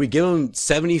 excuse me. Do we give him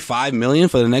 $75 million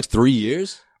for the next 3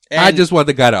 years? I just want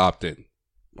the guy to opt in.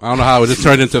 I don't know how it just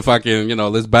turned into fucking,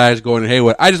 let's bash Gordon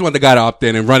Hayward. I just want the guy to opt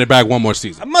in and run it back one more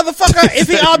season. Motherfucker, if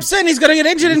he opts in, he's gonna get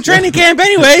injured in training camp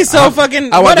anyway, so I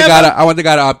want the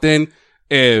guy to opt in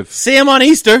if, see him on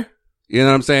Easter. you know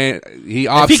what I'm saying? He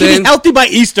If opts he can in. be healthy by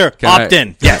Easter, Can opt I-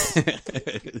 in. Yes.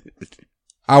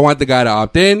 I want the guy to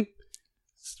opt in,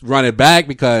 run it back,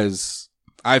 because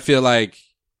I feel like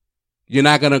you're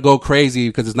not going to go crazy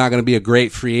because it's not going to be a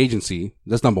great free agency.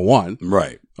 That's number one.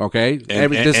 Right. Okay.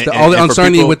 And All the for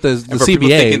uncertainty people- with the and for people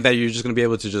CBA. thinking that you're just going to be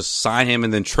able to just sign him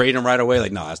and then trade him right away.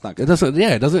 Like, no, that's not It good. doesn't,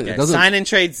 it doesn't. Sign and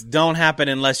trades don't happen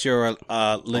unless you're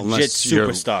a legit Unless you're-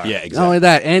 superstar. Yeah, Not exactly. only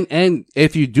that, and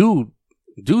if you do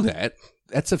that,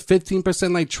 that's a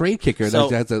 15% like trade kicker So-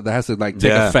 that has to like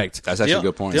take Yeah, effect. That's actually a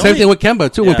good point. The Same only- thing with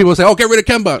Kemba too. When Yeah. people say, "Oh, get rid of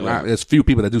Kemba," there's few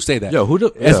people that do say that. Yo, who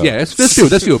do?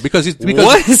 That's few because he's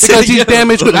What? because he's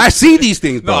damaged goods. I see these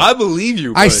things, bro. No, I believe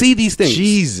you. I but- see these things.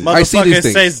 Jesus. I see these Motherfucker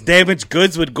things. says damaged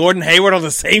goods with Gordon Hayward on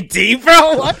the same team,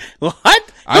 bro. What? What?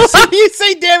 I see- How do you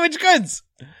say damaged goods?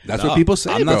 That's No, what people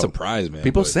say. I'm bro. not surprised, man.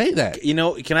 People but say that. You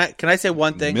know, can I say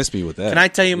one thing? You missed me with that. Can I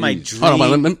tell you my Jeez. dream? Hold on,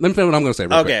 let me tell you what I'm going to say.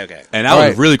 Real quick. Okay. And I All was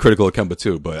right. really critical of Kemba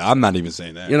too, but I'm not even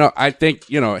saying that. I think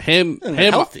him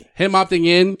healthy. opting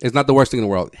in is not the worst thing in the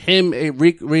world. Him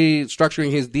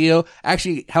restructuring his deal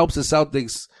actually helps the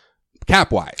Celtics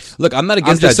cap wise. Look, I'm not against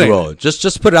I'm that, just saying. Joel.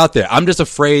 Just put it out there. I'm just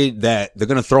afraid that they're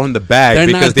going to throw him the bag They're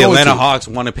because not the going Atlanta to. Hawks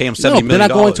want to pay him $70 No, million. they're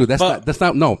not going to. That's But-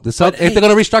 not. No, if hey- they're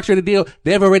going to restructure the deal,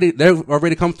 they've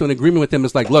already come to an agreement with him.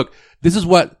 It's like, look, this is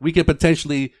what we could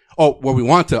potentially, what we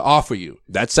want to offer you.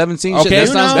 That's 17. Okay, That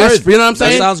sounds That's- good. You know what I'm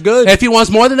saying? That sounds good. If he wants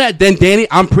more than that, then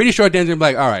I'm pretty sure Danny's gonna be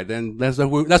like, all right, then that's where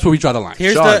we draw the line.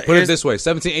 Here's Sean, the put it here's- this way: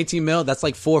 17, 18 mil. That's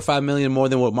like $4 or $5 million more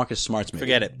than what Marcus Smart's making.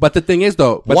 Forget it. But the thing is,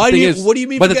 though, What do you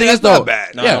mean? But the thing that's is, though, not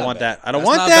bad. No, yeah, I don't want that. I don't That's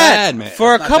want not that bad, man.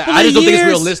 for a That's not couple bad. of years. I just don't think it's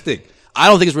realistic. I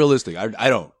don't think it's realistic. I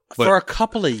don't. But For a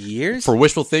couple of years, for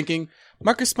wishful thinking,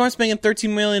 Marcus Smart's making $13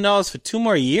 million for 2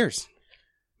 more years.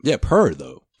 yeah, per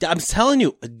though. I'm telling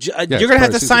you, you're it's gonna have per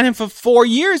to season. sign him for 4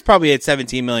 years, probably at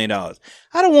 $17 million. I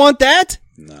don't want that.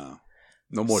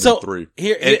 No more So, than 3.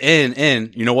 here-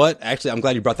 and you know what? Actually, I'm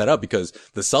glad you brought that up because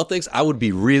the Celtics,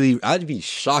 I'd be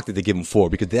shocked if they give him 4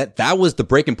 because that was the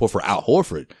breaking point for Al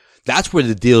Horford. That's where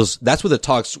the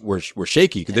talks were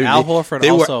shaky. And Al Horford they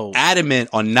also- were adamant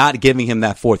on not giving him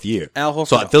that 4th year. Al Horford-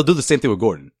 So they'll do the same thing with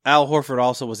Gordon. Al Horford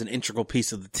also was an integral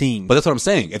piece of the team. But that's what I'm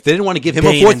saying. If they didn't want to give him Day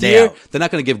a in 4th and day year, out. they're not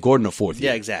going to give Gordon a 4th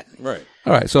year. yeah, exactly. Right.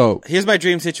 all right. So, Here's my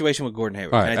dream situation with Gordon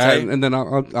Hayward. all Can right, I tell you? and then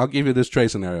I'll give you this trade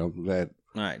scenario that.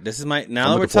 All right, this is my I'm now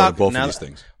that we're looking forward to talking both now of these that-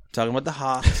 things. We're talking about the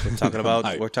Hawks. We're talking about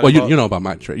Well, Well, you know about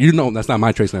my trade. You know that's not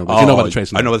my trade scenario, but you know about the trade I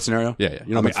scenario. know the scenario. Yeah. You know I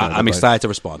mean, about the scenario, I'm but- excited to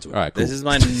respond to it. All right, cool. This is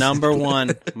my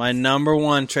number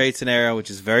one trade scenario, which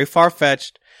is very far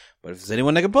fetched, but if there's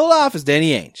anyone that can pull it off, it's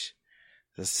Danny Ainge.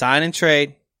 The sign and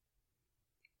trade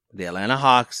the Atlanta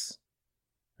Hawks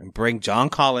and bring John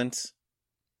Collins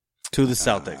to the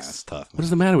Celtics. That's tough. What is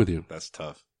the matter with you? That's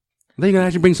tough. Then you're gonna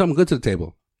actually bring something good to the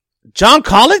table. John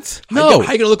Collins? How you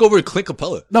gonna look over at Clint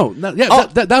Capella? No, that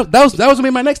was gonna be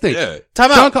my next thing. Yeah.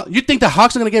 Time out. You think the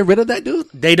Hawks are gonna get rid of that dude?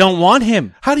 They don't want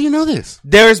him. How do you know this?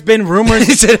 There's been rumors.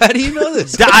 He said, "How do you know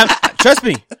this?" Trust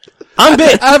me, I'm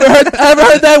big. I haven't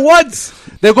heard that once.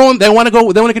 They want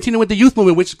to continue with the youth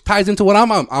movement, which ties into what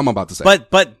I'm about to say.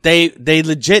 But they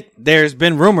legit, there's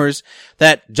been rumors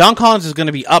that John Collins is going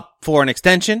to be up for an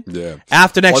extension Yeah.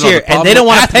 after next Well, no, year, the problem and they don't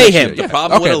want to after pay next him. year, The yeah.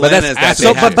 problem with Okay, but Atlanta that's is that after- they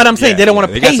So, have- but I'm saying they don't want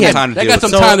to they pay got some him. time to they deal got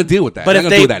with some it. time to deal with that. But They're if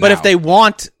gonna do that now.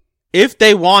 if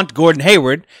they want Gordon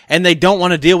Hayward and they don't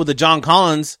want to deal with the John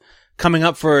Collins coming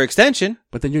up for extension,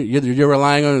 But then you're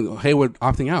relying on Hayward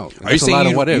opting out. Are you That's a lot saying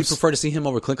of what you ifs. prefer to see him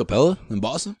over Clint Capella in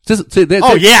Boston?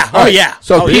 oh yeah.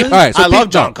 So Oh, peep, yeah. all right. So I love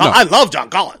peep- John. no, no. I love John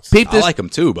Collins. Peep I this. like him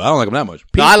too, but I don't like him that much.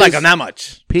 No, I like this- him that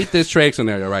much. Peep this trade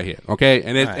scenario right here. Okay,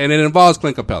 and it involves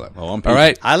Clint Capella. Oh, I'm all peeping.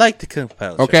 right. I like the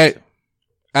Capella. Okay.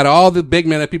 Out of all the big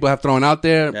men that people have thrown out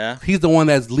there, Yeah. he's the one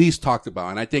that's least talked about,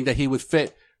 and I think that he would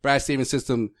fit Brad Stevens'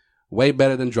 system way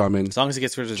better than Drummond, As long as he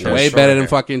gets rid of the way short better than hair.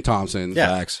 fucking Thompson. Yeah.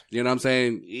 Facts. You know what I'm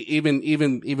saying?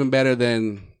 Even better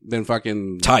than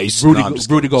fucking Tice. Rudy, No, I'm just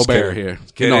Rudy kidding. Gobert Just here.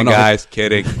 Kidding, guys.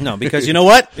 Kidding. No, because you know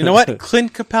what? You know what?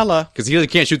 Clint Capella Because he really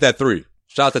can't shoot that three.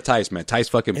 Shout out to Tice, man. Tice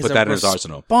fucking is put that in his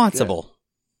arsenal. responsible.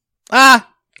 Ah,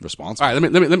 Responsible. All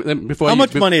right, let me before how you,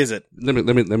 much money is it? Let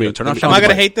me turn off Am Sean's I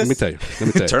gonna mic. hate this? Let me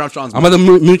tell you. Turn off Sean's I'm gonna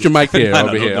mute your mic here No,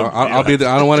 over here. don't- I'll be.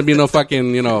 I don't want to be no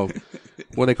fucking. You know,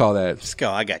 what do they call that? Just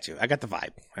go. I got you. I got the vibe.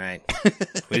 All right.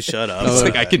 Please shut up. It's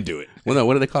like, I can do it. Well, no,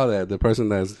 what do they call that? The person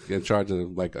that's in charge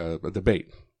of like a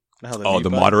debate. Oh, the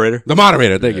moderator? The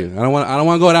moderator. Thank you. I don't want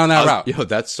to go down that route. Yo,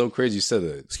 that's so crazy you said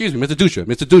that. Excuse me, Mr. Dutra,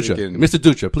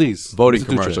 Freaking please. Voting Mr.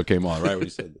 commercial Dutra. came on, right? When you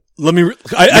said that. Let me.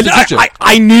 Dutra.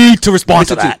 I need to respond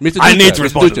to Mr. that. Mr. I Dutra, need to Mr.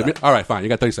 respond to Dutra. that. All right, fine. You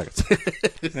got 30 seconds.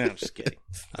 No, I'm just kidding.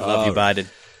 I love you, Biden.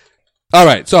 All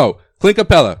right, so Clint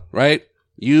Capella, right?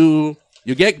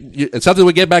 Something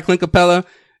would get back Clint Capella,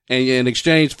 and in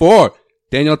exchange for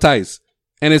Daniel Tice,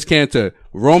 Enes Kanter,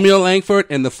 Romeo Langford,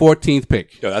 and the 14th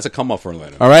pick. Yo, that's a come up for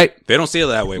Atlanta. All right, They don't see it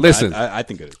that way. Listen. But I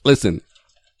think it listen,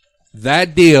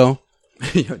 that deal.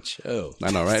 is. Yo, chill.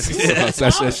 I know, right?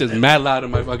 That's just mad loud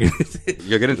in my fucking.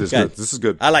 You're getting into this. Okay. Good. This is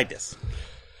good. I like this. I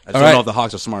just All don't right. know if the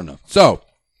Hawks are smart enough. So,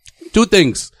 two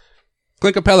things.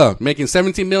 Clint Capella making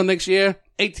 $17 million next year,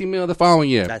 $18 million the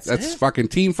following year. That's That's it? fucking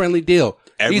team friendly deal.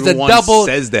 He's Everyone a double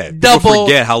says that. People double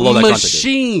forget how low that contract is.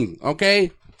 machine.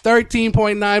 Okay,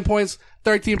 13.9 points,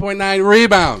 13.9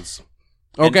 rebounds.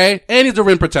 Okay, and he's a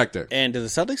rim protector. And do the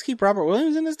Celtics keep Robert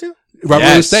Williams in this deal? Robert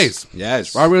Williams stays.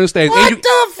 Yes. Robert Williams stays. What and you,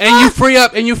 the fuck? And you free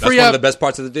up. And you That's free one up. of the best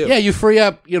parts of the deal. Yeah, you free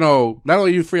up. You know, not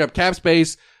only you free up cap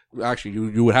space. Actually,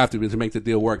 you would have to make the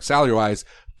deal work salary wise.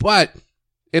 But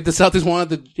if the Celtics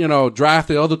wanted to, you know, draft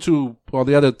the other two or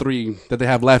the other three that they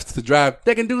have left to draft,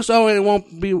 they can do so, and it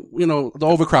won't be, you know, the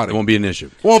overcrowding. It won't be an issue.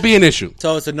 Won't be an issue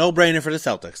So it's a no-brainer for the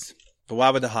Celtics. But why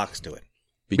would the Hawks do it?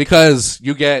 because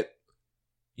you get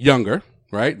younger,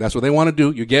 right? That's what they want to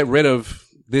do. You get rid of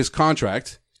this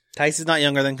contract. Tice is not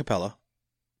younger than Capella.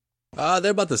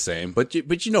 They're about the same, but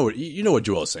you know what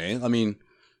Joel's saying. I mean,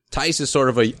 Tice is sort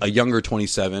of a younger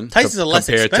 27. Tice is a less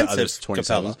compared to expensive others 27s,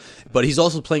 Capella. but he's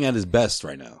also playing at his best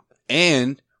right now.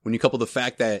 And when you couple the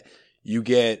fact that you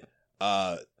get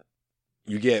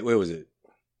where was it?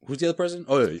 Who's the other person?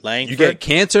 Oh, Langford. you get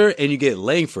Kanter and you get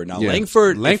Langford. Now Yeah.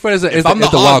 Langford is if the I'm the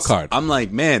wild Hawks, card. I'm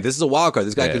like, man, this is a wild card.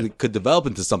 This guy Yeah. could develop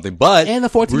into something, but And the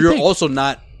 14th we're pick. also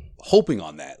not hoping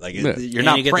on that. Like Yeah. you're And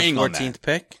not you get praying the on 14th that.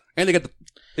 pick. And they get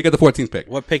the 14th pick.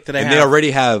 What pick do they And have? they already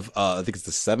have, I think it's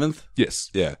the 7th. Yes.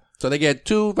 Yeah. So they get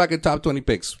two fucking top 20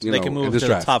 picks. You They know, can in move this to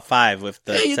draft. the top 5 with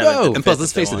the There you 7th go. and And plus, 5th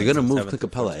let's if they face it, they're want, going to move 7th Clint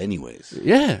and Capella 5th. anyways.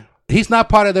 Yeah. He's not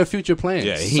part of their future plans.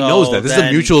 Yeah, he So knows that. This is a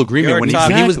then mutual agreement. you're When he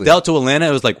talking- was dealt to Atlanta,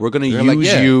 it was like, we're going to They're use like,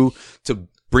 yeah. you to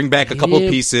bring back a couple of He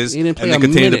pieces didn't and play then a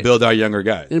continue to minute. build our younger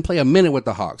guys. Didn't play a minute with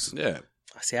the Hawks. Yeah.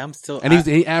 See, I'm still. And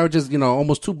he averages, you know,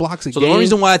 almost 2 blocks a So game. the only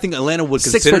reason why I think Atlanta would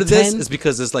 6 consider for this 10. is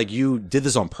because it's like you did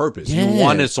this on purpose. Yeah. You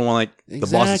wanted someone like the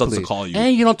Boston Celtics to call you.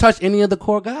 And you don't touch any of the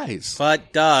core guys.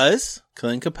 But does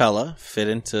Clint Capella fit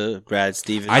into Brad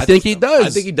Stevens? I think he does. I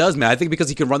think he does, man. I think because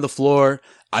he can run the floor.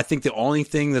 I think the only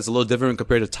thing that's a little different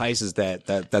compared to Tice is that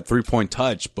 3-point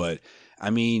touch. But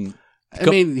I mean,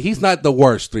 he's not the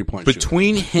worst 3-point shooter.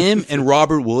 between him and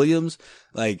Robert Williams,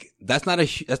 like that's not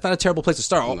a terrible place to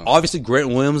start. Obviously, Grant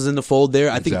Williams is in the fold there.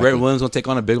 I think Exactly. Grant Williams will take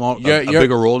on a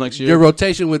bigger role next year. Your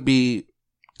rotation would be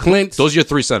Clint, Those are your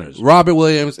 3 centers. Robert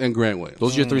Williams, and Grant Williams.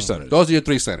 Those are your 3 centers. Those are your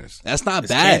 3 centers. That's not Is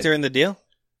bad. Kanter in the deal?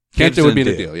 Kanter would be in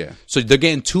the the deal, yeah. So they're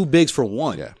getting 2 bigs for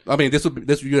 1. Yeah. I mean,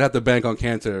 this you'd have to bank on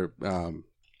Kanter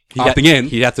He'd opting in.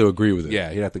 He'd have to agree with it.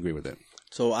 Yeah, he'd have to agree with it.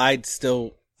 So I'd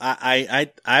still. I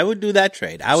would do that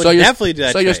trade. I would you're- definitely do that.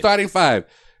 So trade. your starting 5: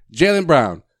 Jaylen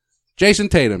Brown, Jason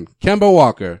Tatum, Kemba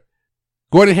Walker,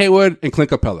 Gordon Hayward, and Clint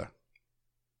Capella.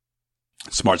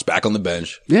 Smart's back on the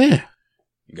bench. Yeah.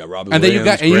 You got Robert And then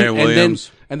Williams, you got Grant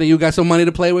Williams. and then you got some money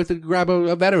to play with to grab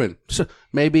a veteran. So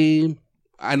maybe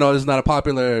I know this is not a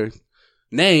popular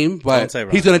name, Don't but say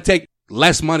he's going to take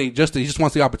less money he just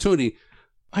wants the opportunity.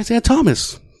 Isaiah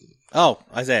Thomas, Oh,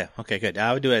 Isaiah. Okay, good.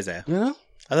 I would do Isaiah. you know?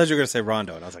 I thought you were going to say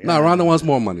Rondo, and I was like, No, Rondo wants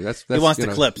more money. That's He wants you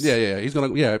the know, Clips. Yeah. He's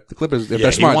gonna. Yeah, the Clippers. If Yeah,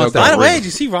 they're he smart, wants they'll By that the go. way, did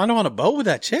you see Rondo on a boat with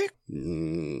that chick?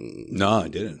 No, I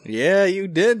didn't. Yeah, you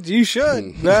did. You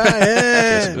should. Guess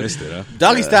I yeah. missed it, huh?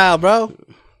 Doggy style, bro.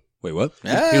 Wait, what? He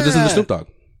was listening to Snoop Dogg.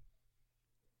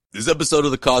 This episode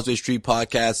of the Causeway Street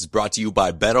Podcast is brought to you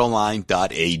by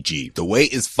BetOnline.ag. The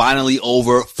wait is finally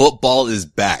over. Football is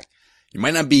back. You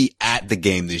might not be at the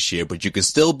game this year, but you can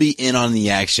still be in on the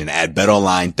action at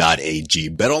BetOnline.ag.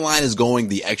 BetOnline is going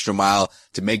the extra mile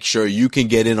to make sure you can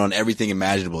get in on everything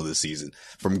imaginable this season.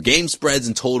 From game spreads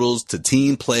and totals to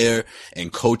team, player,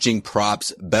 and coaching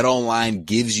props, BetOnline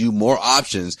gives you more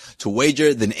options to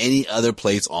wager than any other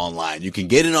place online. You can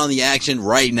get in on the action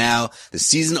right now. The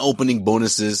season opening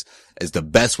bonuses is the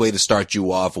best way to start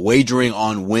you off wagering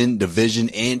on win, division,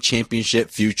 and championship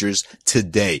futures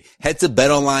today. Head to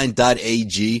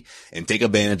betonline.ag and take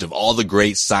advantage of all the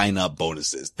great sign-up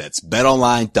bonuses. That's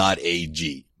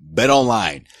betonline.ag.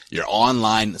 BetOnline, your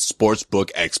online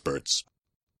sportsbook experts.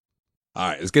 All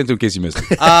right, let's get into it in case you missed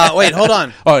it. Wait, hold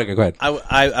on. Oh, okay, go ahead.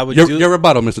 I would Your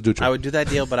rebuttal, Mr. Dutra. I would do that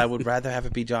deal, but I would rather have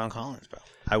it be John Collins, bro.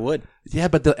 I would. Yeah,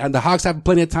 but the Hawks have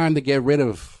plenty of time to get rid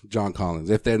of John Collins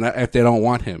if they don't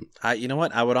want him. You know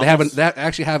what? I would. They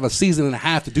actually have a season and a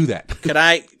half to do that. Could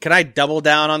I double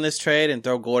down on this trade and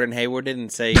throw Gordon Hayward in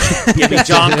and say, give me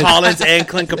John Collins and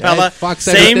Clint Capella? Hey,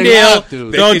 same deal. Up,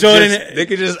 dude. They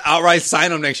could just outright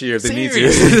sign him next year if they need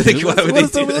to. Why would they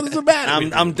do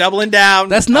that? I'm doubling down.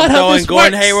 That's not I'm how throwing this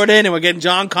Gordon works. Hayward in, and we're getting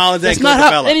John Collins That's and Clint not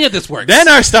Capella. how any of this works. Then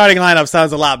our starting lineup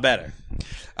sounds a lot better.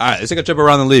 All right, let's take a trip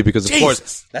around the league because, of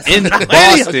course, That's in not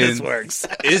how any of this Boston works.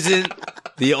 isn't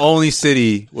the only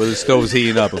city where the stove's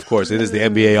heating up. Of course, it is the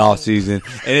NBA offseason,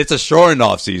 and it's a shortened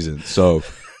offseason. So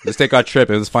let's take our trip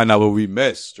and let's find out what we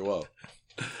missed. Joel.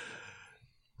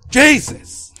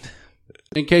 Jesus.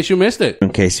 In case you missed it. In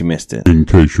case you missed it. In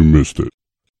case you missed it.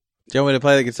 Do you want me to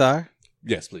play the guitar?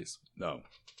 Yes, please. No.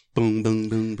 Boom, boom,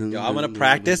 boom, boom. Yo, I'm gonna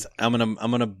practice. I'm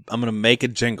gonna make a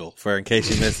jingle for in case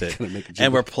you miss it. Make a jingle.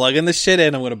 And we're plugging the shit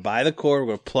in. I'm gonna buy the cord. We're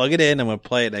gonna plug it in. I'm gonna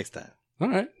play it next time. All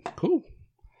right, cool.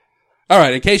 All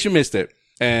right, in case you missed it,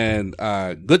 and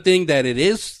good thing that it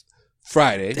is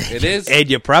Friday. It is And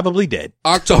you probably did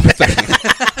October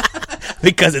 2nd.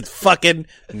 because it's fucking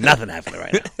nothing happening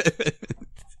right now.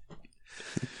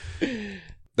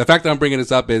 The fact that I'm bringing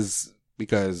this up is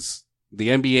because the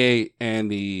NBA and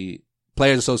the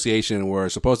Players Association were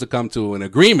supposed to come to an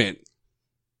agreement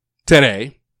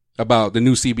today about the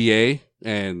new CBA,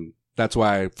 and that's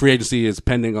why free agency is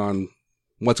pending on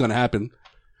what's going to happen.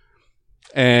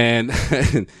 And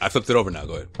I flipped it over now.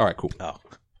 Go ahead. all right, cool. Oh.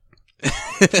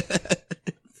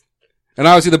 And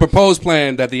obviously the proposed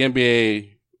plan that the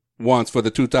NBA wants for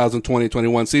the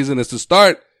 2020-21 season is to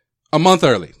start a month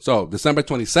early. So December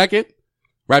 22nd,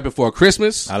 right before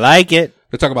Christmas. I like it.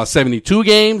 They're talking about 72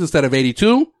 games instead of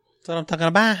 82 That's what I'm talking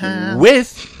about.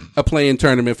 with a play-in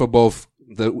tournament for both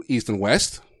the East and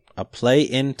West. A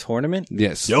play-in tournament?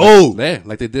 Yes. Yo!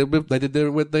 Like they did with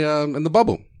the, in the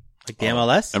bubble. Like the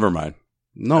MLS? Never mind.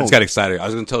 No. I just got excited. I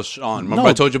was going to tell Sean. Remember No.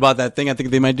 I told you about that thing I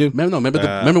think they might do? Remember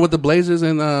what the Blazers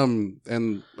and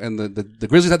the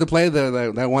Grizzlies had to play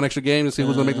that one extra game to see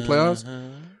who's going to make the playoffs?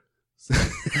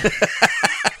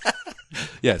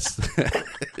 Yes.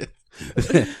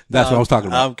 That's what I was talking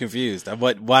about. I'm confused.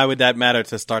 Why would that matter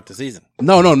to start the season?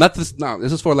 No, not this. No,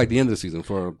 this is for like the end of the season.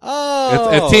 For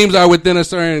Oh. if teams are within a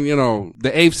certain, the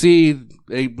AFC,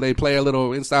 they play a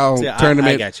little in-style See,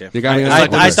 tournament. I got you. You got me? I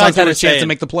thought Suns you had were a chance to saying-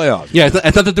 make the playoffs. Yeah, it's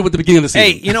nothing to do with the beginning of the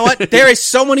Hey, season. you know what? There is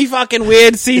so many fucking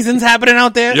weird seasons happening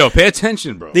out there. Yo, pay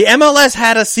attention, bro. The MLS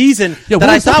had a season Yeah, that what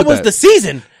I was up thought with was that? the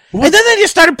season. And then they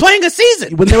just started playing a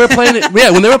season. When they were playing it,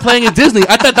 when they were playing in Disney,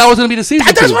 I thought that was going to be the season.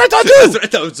 That's too. what I thought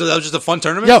too. So that was just a fun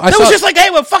tournament? Yo, I That saw, was just like, hey,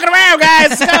 we're fucking around,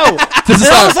 guys. Let's go. This is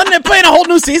Then all how- of a sudden they're playing a whole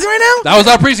new season right now? that was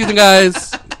our preseason,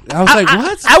 guys. I was like,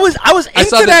 what? I was into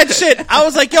saw that that- shit. I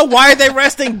was like, yo, why are they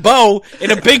resting Bo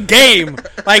in a big game?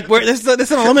 Like, this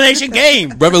is an elimination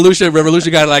game. Revolution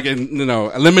got like,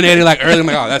 eliminated like early. I'm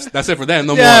like, oh, that's it for them.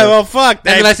 No Yeah, more. well, fuck.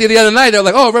 And then I see the other night, they're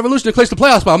like, oh, Revolution clinched the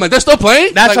playoff spot. I'm like, they're still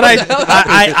playing? That's like, what the hell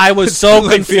happened? I was so Like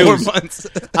 4 confused. months.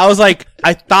 I was like,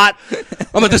 I thought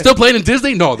I'm like, they're still playing in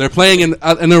Disney? No, they're playing in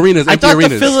arenas, I empty thought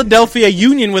arenas. the Philadelphia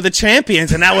Union were the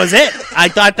champions, and that was it. I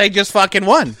thought they just fucking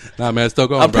won. Nah, man, it's still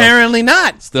going, bro. Apparently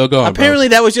not. Still going, bro. Apparently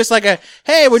that was just like a,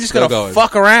 hey, we're just Still gonna going.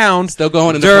 fuck around Still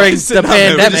going in the during playoffs. the Nah,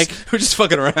 man, pandemic. we're just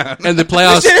fucking around. And the This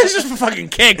playoffs, shit is just for fucking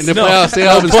kicks. And the no, playoffs still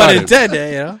no haven't pun started.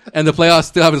 intended, and the playoffs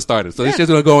still haven't started. So this shit's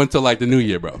gonna go until like the new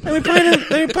year, bro. They were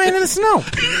playing in the snow.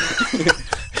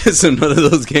 So none of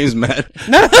those games matter.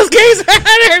 None of those games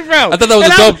mattered, bro. I thought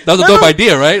that was a dope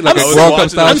idea, right? Like I'm a sitting- World Cup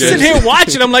style I'm shit. sitting here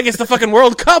watching. I'm like, it's the fucking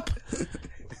World Cup.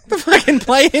 The fucking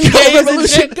playing games and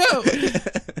shit. go.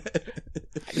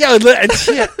 Yo,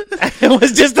 it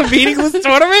was just a meaningless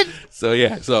tournament. So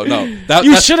yeah, no. You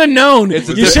that's- should have known. It's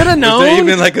a You should have Is known. there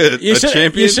even like a You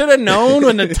champion? You should have known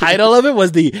when the title of it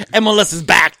was the MLS is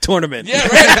back tournament. Yeah,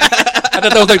 right. I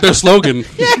thought that was like their slogan.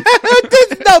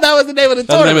 No, that was the name of the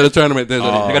That's the name of tournament. the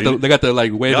tournament. They got the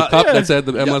like wave the cup that said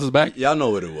the MLS is back. Y'all know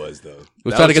what it was though.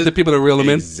 We're trying to get the people to reel them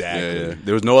in. Exactly. Yeah.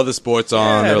 There was no other sports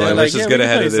on. Yeah, They're like, let's just get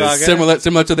ahead of this.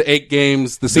 Similar to the 8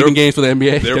 games, the seeding games for the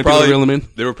NBA. They were probably reel them in.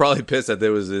 They were probably pissed that they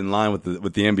was in line with the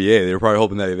NBA. They were probably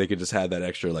hoping that they could just have that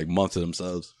extra like month to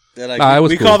themselves. They're like,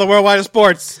 we call the worldwide of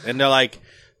sports, and they're like,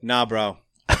 nah, bro,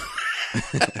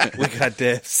 we got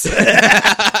this.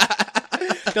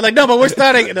 They're like, no, but we're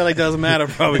starting. And they're like, doesn't matter,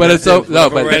 bro. But it's so no,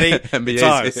 but ready. NBA's It's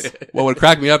ours. what would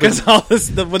crack me up is Because all this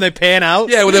when they pan out.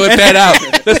 yeah, when they would pan out,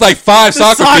 there's like 5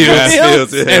 soccer fields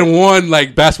fields, and 1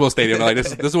 like basketball stadium. Like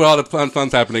this is where all the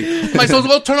fun's happening. I'm like, so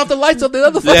we'll turn off the lights of the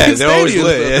other fucking they're always stadiums.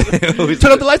 lit. Yeah.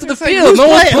 Turn off the lights of the field. Who's, No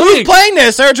one's who's playing. playing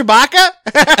there, Serge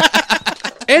Ibaka?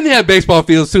 And they have baseball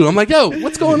fields too. I'm like, yo,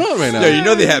 what's going on right now? Yeah, you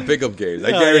know they had pickup games.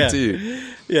 I guarantee you.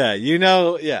 Yeah, you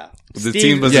know, yeah. The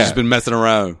team must have just been messing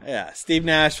around, Yeah, Steve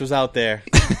Nash was out there.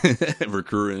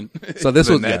 recruiting. So this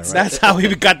The was Nets. right. That's how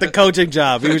he got the coaching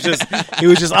job. He was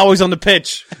just always on the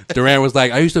pitch. Durant was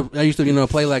like, I used to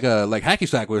play like hacky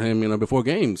sack with him, before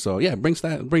games. So yeah, bring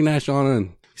Nash on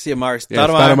and See Amari yeah,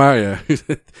 Stoudemire. Stoudemire,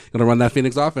 yeah. Gonna run that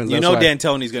Phoenix offense. You That's know why-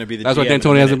 D'Antoni's going to be the That's GM why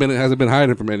D'Antoni hasn't been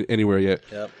hiding from anywhere yet.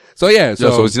 Yep. So yeah,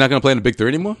 So is he not going to play in the Big 3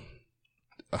 anymore?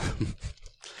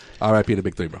 R.I.P. the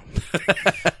Big 3, bro.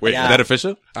 Wait, Yeah. is that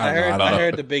official? I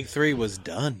heard the Big 3 was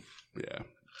done. Yeah.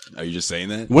 Are you just saying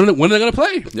that? When are they gonna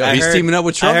play? Yo, I he's heard- teaming up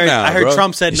with Trump I heard, now. I heard bro.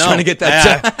 Trump said He's no. trying to get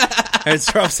that job. I heard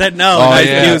Trump said no. Oh, and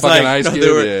yeah, he was fucking like, Ice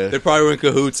Cube. They probably were in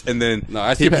cahoots, and then No,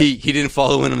 Ice he, Cube he didn't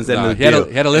follow in on his end No, of the he had a- deal.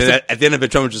 he had a list And of- at the end of it,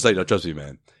 Trump was just like, "No, trust me,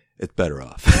 man, it's better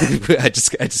off. I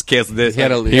just canceled this. He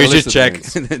had a Here's your list of check,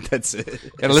 things. and then that's it."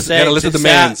 Had a list of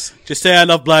demands. Just say I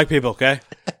love black people, okay?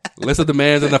 List of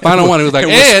demands, and the final one, he was like,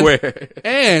 And we're square.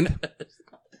 and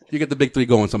you get the Big 3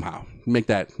 going somehow. Make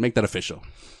that official.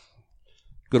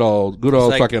 Good old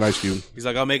like- fucking Ice Cube. He's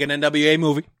like, I'll make an NWA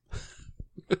movie.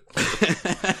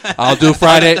 I'll do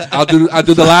Friday. I'll do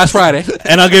the last Friday.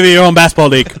 And I'll give you your own basketball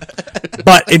league.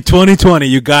 But in 2020,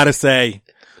 you got to say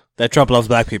that Trump loves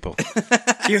black people.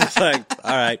 He was like,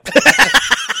 all right.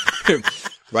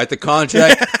 Write the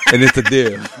contract, and it's a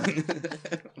deal.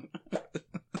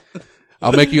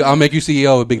 I'll make you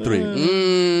CEO of Big 3. I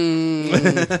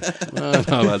don't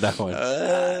know about that one.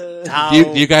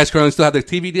 Do you guys currently still have the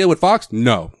TV deal with Fox?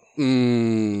 No.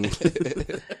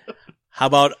 How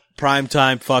about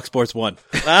primetime Fox Sports 1?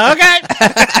 Okay.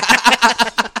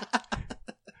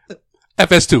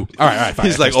 FS2. All right, fine.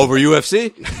 He's like over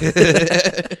UFC.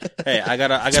 Hey, I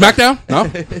got SmackDown? No.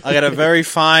 I got a very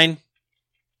fine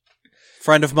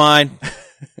friend of mine.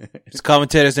 His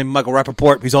commentator's named Michael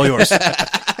Rappaport. He's all yours.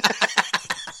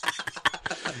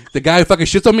 The guy who fucking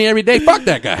shits on me every day? Fuck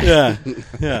that guy. Yeah.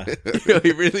 Yeah. Yo,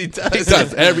 he really does. He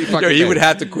does every fucking Yo, he day. would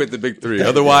have to quit the Big 3.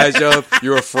 Otherwise, yo,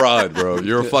 you're a fraud, bro.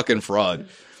 You're a fucking fraud.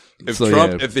 If So,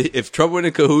 Trump, yeah. if Trump went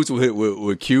in cahoots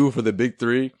with Q for the Big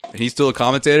 3, and he's still a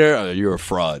commentator, you're a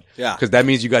fraud. Yeah. because that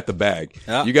means you got the bag.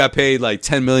 Yeah. You got paid like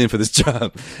 $10 million for this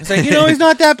job, It's like, he's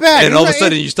not that bad. and all of a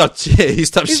sudden you stop. He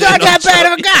stopped. he's not that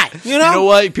bad of a guy. You know? You know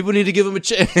what? People need to give him a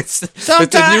chance. It's a new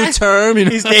Sometimes- term. You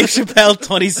know? He's Dave Chappelle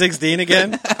 2016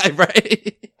 again.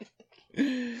 right.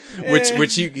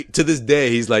 Which he, to this day,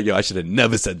 he's like, yo, I should have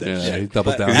never said that Yeah, shit. he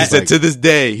doubles down. Because he He's said like, to this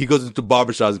day, he goes into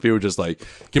barbershops and people are just like,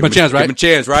 Give him a chance, right? Give him a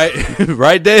chance, right?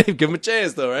 Right, Dave? Give him a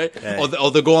chance, though, right? Or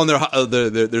they'll go on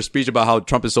their speech about how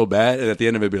Trump is so bad, and at the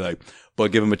end of it, be like,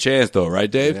 but give him a chance, though, right,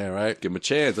 Dave? Yeah, right. Give him a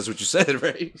chance. That's what you said,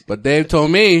 right? But Dave told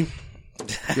me,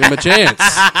 give him a chance.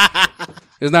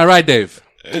 Isn't that right, Dave?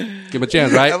 Give him a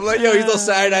chance, right? I'm like, yo, he's on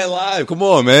Saturday Night Live. Come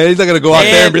on, man. He's not going to go out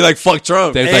there and be like, fuck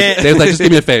Trump. Dave's like, just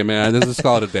give me a favor, man. Just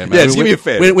call it a day, man. Yeah, just give me a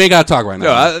favor. We ain't got to talk right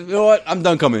now. Yo, you know what? I'm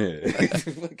done coming here.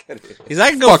 He's like, I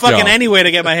can go Fuck fucking y'all. anywhere to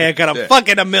get my hair cut. I'm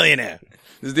fucking a millionaire.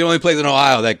 This is the only place in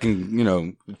Ohio that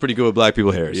can, pretty good with black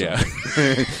people hair. So. Yeah.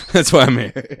 That's why I'm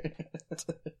here.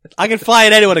 I can fly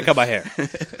in anyone to cut my hair.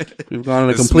 We've gone on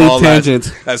a This complete small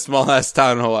tangent. That small ass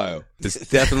town in Ohio. It's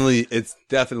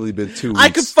definitely been 2 weeks. I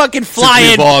could fucking fly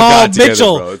we've in all Paul got together,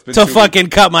 Mitchell bro. It's been to 2 fucking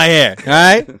cut my hair. All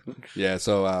right? Yeah,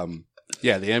 so, the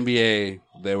NBA,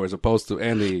 they were supposed to,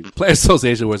 and the Players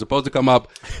Association were supposed to come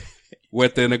up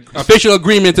with an official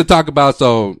agreement to talk about.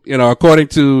 So, according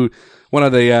to one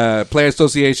of the Players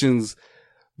Association's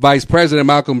vice president,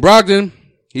 Malcolm Brogdon,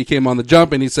 he came on the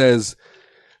jump and he says,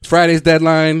 Friday's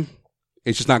deadline,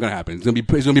 it's just not going to happen. It's going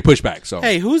to be pushed back. So,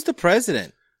 Hey, who's the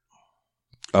president?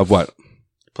 of what?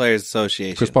 Players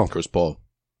Association. Chris Paul.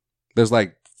 There's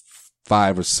like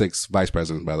 5 or 6 vice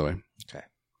presidents, by the way. Okay.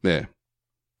 Yeah.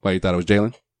 Why, you thought it was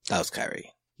Jalen? That was Kyrie.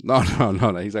 No.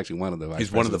 He's actually one of the vice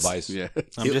He's one of the presidents. vice.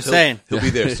 Yeah. I'm just saying. He'll be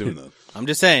there soon, though. I'm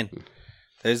just saying.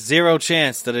 There's zero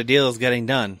chance that a deal is getting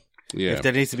done Yeah. If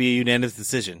there needs to be a unanimous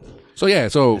decision, So yeah,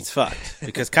 so it's fucked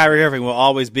because Kyrie Irving will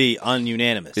always be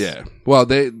ununanimous. yeah. Well,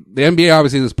 the NBA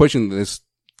obviously is pushing this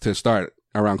to start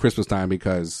around Christmas time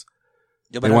because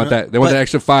Yeah, they want that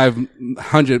extra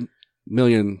 $500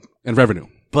 million in revenue.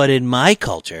 But in my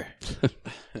culture,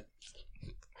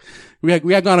 We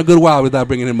had gone a good while without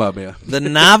bringing him up here. the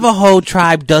Navajo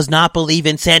tribe does not believe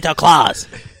in Santa Claus.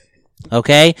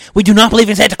 Okay? We do not believe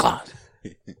in Santa Claus.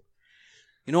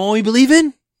 You know what we believe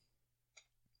in?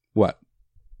 What?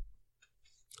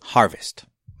 Harvest.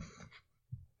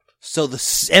 So the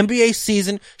NBA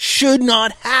season should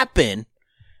not happen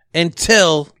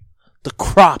until the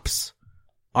crops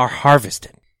are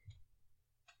harvested.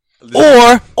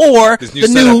 Or this new the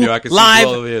setup, new yo, I can see you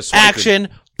all over live here swiping. action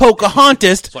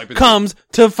Pocahontas Swiping. comes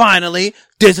to finally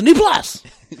Disney Plus.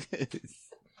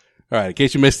 All right, in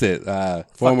case you missed it,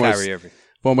 Fuck Kyrie Irving.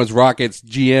 former Rockets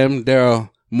GM Daryl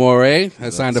Morey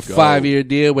has signed a Let's go. 5-year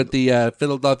deal with the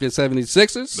Philadelphia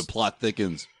 76ers. The plot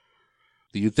thickens.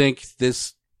 Do you think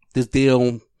this deal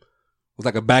was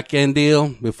like a back end deal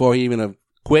before he even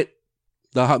quit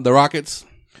the Rockets?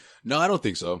 No, I don't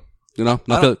think so. You know,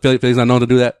 Philly's not known to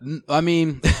do that. I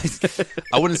mean,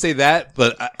 I wouldn't say that,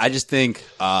 but I just think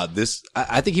I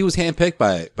think he was handpicked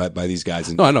by these guys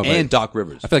and, No, I know, and but- Doc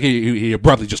Rivers. I feel like he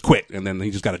abruptly just quit and then he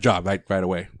just got a job right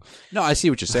away. No, I see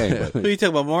what you're saying, Who but you talking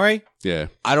about, Maury? Yeah.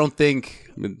 I don't think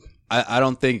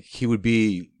he would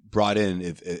be brought in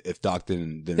if Doc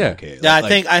didn't Yeah. okay. Yeah, I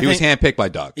think he was handpicked by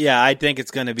Doc, Yeah, I think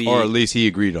it's going to be, or at least he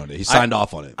agreed on it. He signed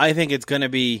off on it. I think it's going to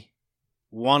be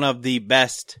one of the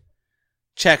best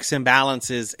checks and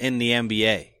balances in the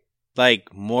NBA. Like,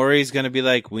 Maury's going to be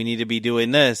like, we need to be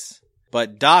doing this.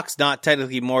 But Doc's not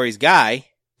technically Maury's guy.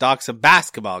 Doc's a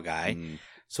basketball guy.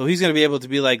 So he's going to be able to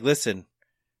be like, listen,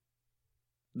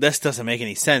 this doesn't make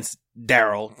any sense,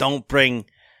 Daryl. Don't bring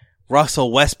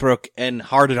Russell Westbrook and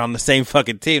Harden on the same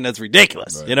fucking team. That's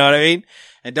ridiculous. Right. You know what I mean?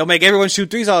 And don't make everyone shoot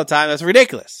threes all the time. That's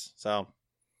ridiculous. So,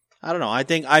 I don't know. I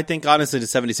think honestly the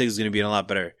 76 is going to be in a lot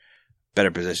better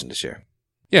position this year.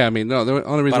 Yeah, I mean, no, the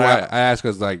only reason why I asked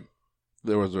is like,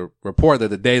 there was a report that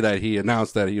the day that he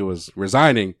announced that he was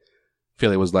resigning,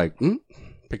 Philly was like,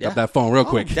 picked up that phone real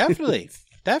quick. Definitely.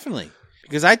 Definitely.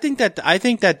 Because I think that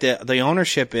the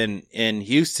ownership in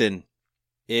Houston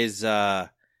is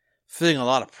feeling a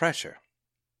lot of pressure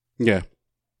Yeah.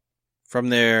 from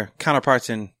their counterparts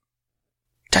in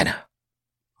China.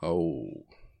 Oh.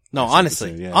 No, That's honestly.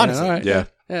 interesting. Yeah. Honestly. All right. Yeah.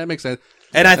 Yeah, it makes sense.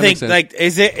 And I That think, makes sense.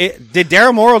 like, did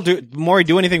Daryl Morey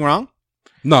do anything wrong?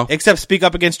 No. Except speak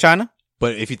up against China?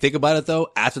 But if you think about it, though,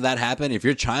 after that happened, if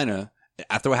you're China,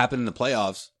 after what happened in the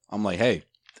playoffs, I'm like, hey,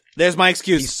 There's my he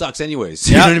excuse. sucks anyways.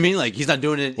 You Yeah. know what I mean? Like, he's not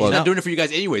doing it. Well, he's not no. doing it for you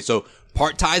guys anyway. So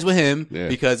part ties with him Yeah.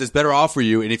 because it's better off for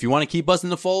you. And if you want to keep us in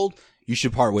the fold, you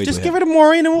should part ways Just with give him. it to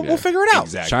Morey and we'll figure it out.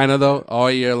 Exactly. China, though,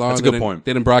 all year long. That's a good they didn't- point.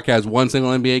 They didn't broadcast one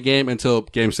single NBA game until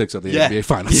Game 6 of the Yeah. NBA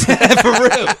Finals. Yeah, for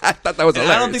real. I thought that was And hilarious.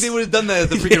 I don't think they would have done that if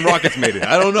the freaking Rockets made it.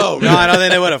 I don't know. No, I don't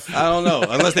think they would have. I don't know.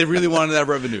 Unless they really wanted that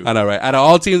revenue. I know, right? Out of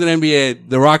all teams in the NBA,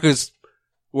 the Rockets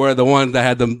were the ones that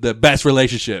had the best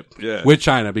relationship with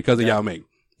China because of Yao Ming.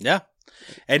 Yeah.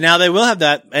 And now they will have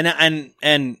that.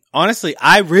 And honestly,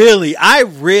 I really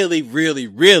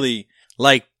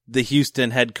like the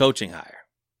Houston head coaching hire.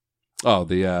 Oh,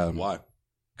 the Why?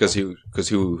 Because who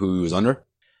he was under?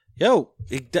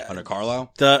 Under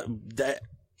Carlisle?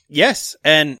 Yes.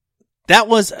 And that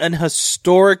was an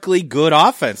historically good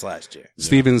offense last year.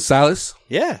 Steven Silas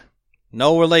Yeah.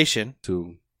 No relation,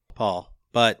 to Paul,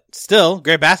 but still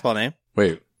great basketball name.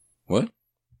 Wait, what?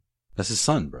 That's his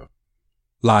son, bro.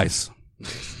 Lies.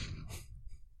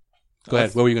 Go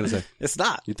ahead. What were you going to say? It's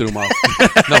not. You threw him off.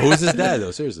 No, who's his dad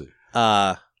though? Seriously,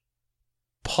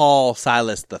 Paul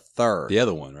Silas the third. the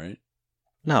other one, right?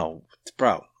 No,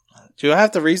 bro. Do I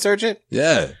have to research it?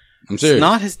 Yeah, I'm It's serious.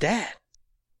 not his dad.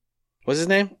 What's his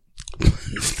name?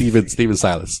 Steven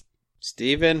Silas.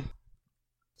 Steven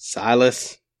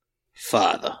Silas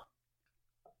father.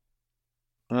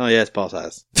 Oh yeah, it's Paul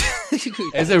Silas.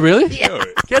 Is it really?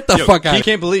 Get the fuck out You of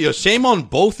can't believe. Yo, shame on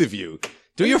both of you.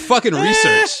 Do your fucking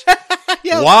research.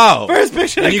 Yo, Wow. First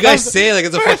picture. And that you guys comes- say it like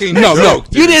it's a fucking No, joke.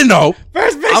 you didn't know.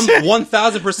 First picture. I'm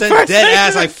 1,000% First dead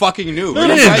ass. picture. I fucking knew. No, Are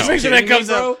no, you first guys picture kidding that comes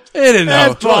me, bro? up. You didn't know.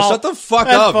 That's Bro, Paul. shut the fuck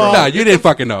That's up, bro. Paul. No, you didn't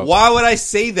fucking know. Why would I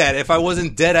say that if I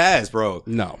wasn't dead ass, bro?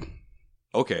 No.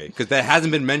 Okay, because that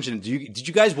hasn't been mentioned. Did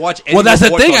you guys watch any Well, that's the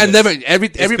reports thing. on I this? never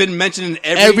It's been mentioned in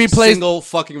every every place- single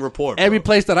fucking report. Bro. every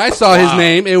place that I saw his Wow.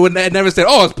 name, it never said,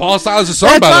 "Oh, it's Paul Silas' son."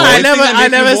 That's By the fine. way, I never- The thing that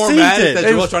makes me never more seen mad is it. that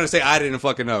Joel's trying to say I didn't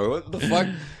fucking know. What the fuck?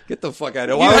 Get the fuck out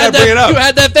of here. Why would I bring it up? You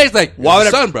had that face like, Why would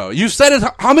I- son, bro. You said it.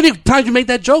 How many times you made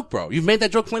that joke, bro? You've made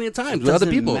that joke plenty of times with other Doesn't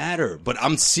people. matter, but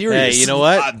I'm serious. Hey, you know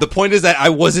what? The point is that I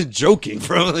wasn't joking,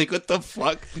 bro. Like, what the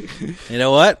fuck? You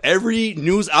know what? Every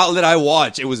news outlet I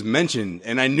watch, it was mentioned,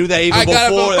 and I knew that even I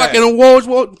got before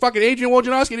that. fucking Adrian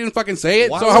Wojnarowski didn't fucking say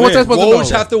it. Why So would how was I supposed to know?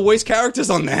 Woj have to waste characters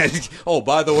on that? Oh,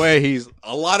 by the way,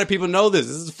 a lot of people know this.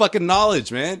 This is fucking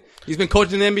knowledge, man. He's been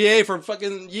coaching the NBA for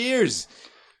fucking years.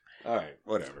 All right,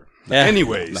 whatever. Yeah.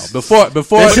 Anyways, Before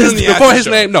This is the before after his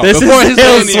show. name, no, This before is his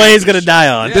Hill name, Sway's gonna die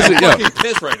on. yeah, I'm yo. fucking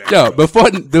pissed right now. yo,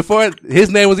 before his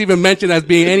name was even mentioned as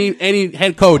being any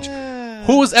head coach,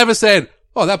 who has ever said,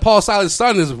 "Oh, that Paul Silas'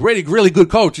 son is a really good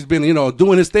coach. He's been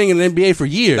doing his thing in the NBA for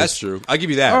years." That's true. I'll give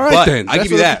you that. All right, but then. I'll That's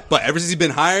give you what- that. But ever since he's been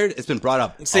hired, it's been brought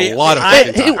up See, a lot of I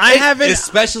fucking times. haven't,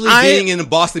 Especially being in the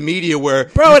Boston media where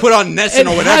Bro, you put on Nesson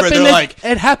or whatever, happened they're like,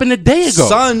 it happened a day ago.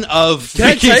 son of Can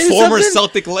I tell freaking you former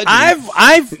something? Celtic legend.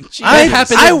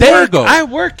 happened a day ago. I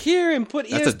work here and put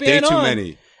That's a ESPN day too on.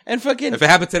 many. And fucking, If it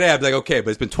happened today, I'd be like, okay, but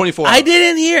it's been 24 hours. I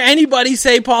didn't hear anybody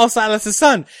say Paul Silas'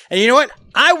 son. And you know what?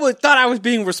 I thought I was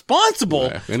being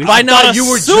responsible and by I not thought you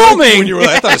were assuming. joking when you were like,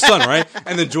 I thought his son, right?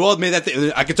 And then Joel made that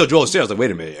thing. I could tell Joel was serious. I was like,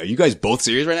 wait a minute. Are you guys both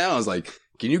serious right now? I was like,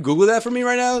 can you Google that for me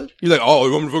right now? You're like, oh,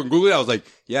 you want me to fucking Google it? I was like,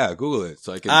 yeah, Google it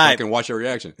so I can All right. fucking watch your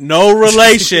reaction. No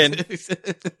relation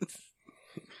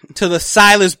to the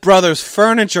Silas Brothers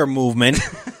furniture movement,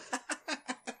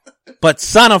 but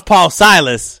son of Paul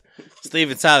Silas,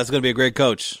 Steven Silas is going to be a great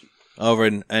coach over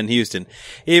in Houston,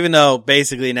 even though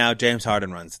basically now James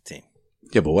Harden runs the team.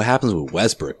 Yeah, but what happens with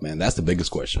Westbrook, man? That's the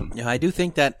biggest question. Yeah, I do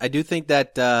think that.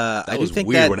 That was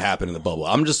weird what happened in the bubble.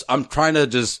 I'm trying to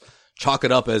just chalk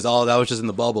it up as, oh, that was just in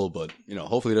the bubble, but,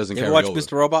 hopefully it doesn't You carry ever watch over.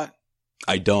 Mr. Robot?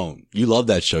 I don't. You love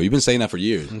that show. You've been saying that for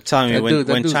years. I'm telling you, That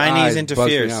when dude's Chinese eyes buzz me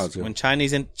interferes, out, too. when China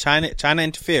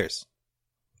interferes,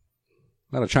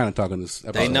 A lot of China talk on this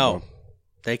episode. they know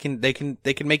bro. they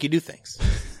can make you do things.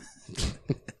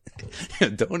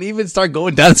 Don't even start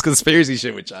going down this conspiracy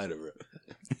shit with China, bro.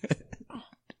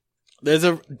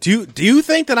 Do you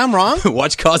think that I'm wrong?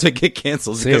 Watch Cosmic get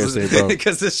canceled Seriously, bro.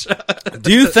 because this show.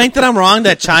 Do you think that I'm wrong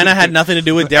that China had nothing to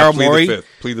do with Daryl Morey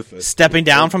Plead the fifth. stepping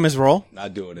down from his role?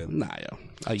 Not doing it. Nah, yo.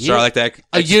 A Sir, I like to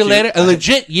a year later, a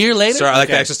legit year later. Sir, I like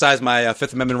to Okay. exercise my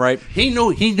Fifth Amendment right. He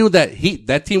knew that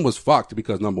that team was fucked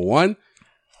because number one,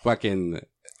 fucking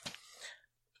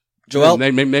Joel, Not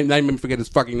even forget his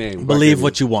fucking name. believe Fucking-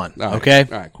 what you want. All right. Okay.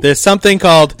 All right, cool. There's something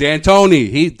called D'Antoni.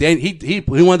 He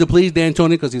wanted to please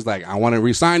D'Antoni because he's like, I want to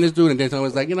resign this dude, and D'Antoni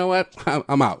was like, you know what,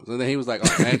 I'm out. So then he was like,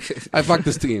 oh man, I fucked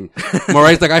this team.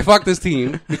 Morey's like, I fucked this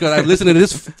team because I listened to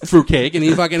this fruitcake, and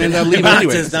he fucking ended up leaving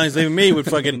anyway. Now he's leaving me with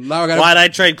fucking. Now I gotta- Why'd I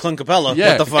trade Clint Capella? Yeah,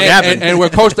 What the fuck and, happened? And we're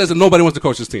coachless, and nobody wants to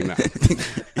coach this team now.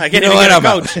 I can't You even know get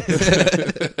what?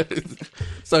 a coach.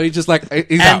 So he's just like, he's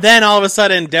And out. then all of a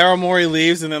sudden, Daryl Morey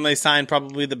leaves, and then they sign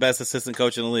probably the best assistant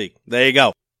coach in the league. There you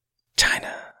go.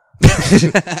 China.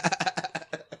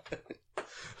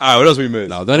 All right, what else we missed?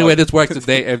 No, the only way this works is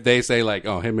if they say like,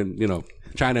 oh, him and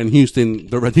China and Houston,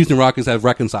 the Houston Rockets have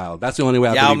reconciled. That's the only way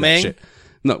I Yao believe Ming? that shit.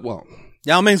 No, well,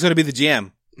 Yao Ming's going to be the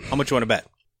GM. How much you want to bet?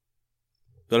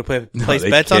 Go to place they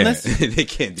bets on can't. this? They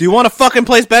can't. Do you want to fucking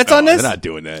place bets on this? They're not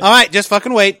doing that. All right, just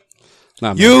fucking wait.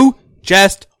 nah, You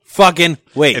just fucking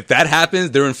wait. If that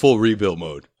happens, they're in full rebuild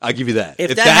mode. I'll give you that.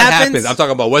 If If that that happens- happens, I'm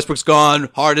talking about Westbrook's gone,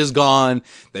 Harden's gone.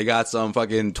 They got some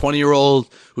fucking 20-year-old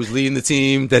who's leading the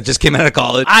team that just came out of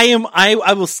college. I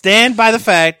will stand by the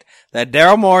fact that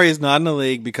Daryl Morey is not in the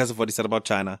league because of what he said about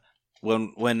China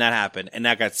when that happened. And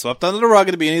that got swept under the rug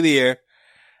at the beginning of the year.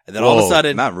 And then all of a Whoa,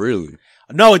 sudden, not really.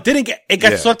 no, it didn't it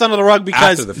got Yeah. swept under the rug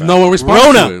because After the fact. no one responds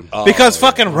to Rona. it. Oh, because yeah.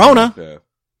 fucking Rona. Yeah.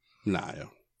 Nah, yo.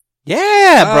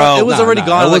 Yeah, bro. It was Nah, already nah,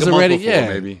 gone. it Like was a month already- before, yeah.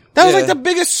 maybe. That was Yeah. like the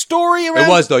biggest story around. It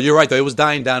was though. You're right though. It was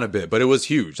dying down a bit, but it was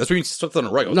huge. That's when you swept on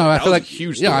the rug. No, I that feel was like a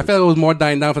huge. yeah, I story. feel like it was more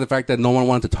dying down for the fact that no one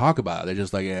wanted to talk about it. They're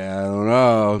just like, yeah, I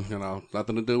don't know,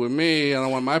 nothing to do with me. I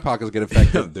don't want my pockets to get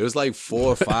affected. There's like 4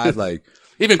 or 5 like.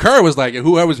 Even Kerr was like,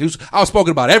 who's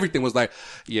outspoken about everything was like,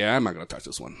 yeah, I'm not gonna touch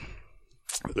this one.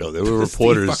 Yo, there were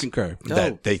reporters fucking Kerr.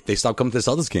 that they stopped coming to the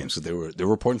Celtics games because they were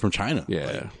reporting from China. Yeah,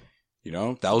 Like, you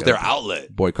know, that was their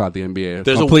outlet. boycott the NBA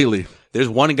There's completely. There's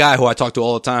one guy who I talk to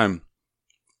all the time.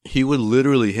 He would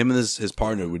literally, him and his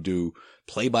partner would do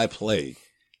play by play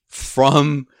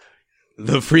from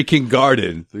the freaking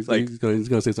garden. He's Like, gonna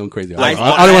say something crazy. Like,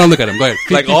 I don't want to look at him. Go ahead.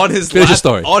 like on his Finish your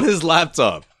story. on his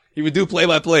laptop. He would do play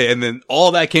by play, and then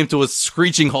all that came to a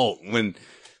screeching halt when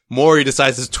Morey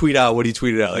decides to tweet out what he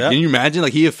tweeted out. Like, Yep. can you imagine?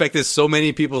 Like, he affected so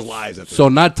many people's lives. After So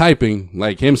not typing,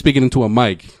 like him speaking into a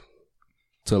mic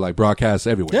to like broadcast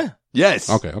everywhere. Yeah. yes,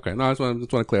 Okay. No, I just want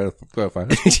to clarify.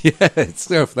 yes.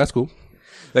 That's cool.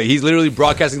 Like he's literally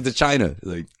broadcasting to China,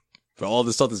 like for all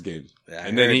the Celtics games,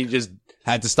 and then he just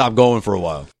had to stop going for a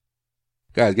while.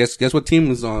 Guys, guess what team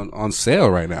is on sale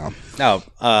right now? No,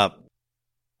 go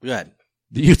ahead.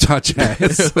 The Utah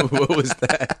Jazz. What was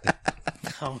that?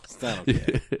 Oh, I don't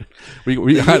care.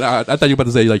 I thought you were about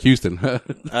to say like Houston.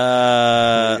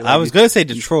 I was gonna say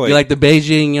Detroit. You like the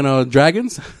Beijing,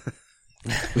 Dragons?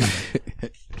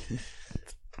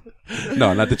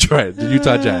 No, not Detroit. The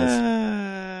Utah Jazz.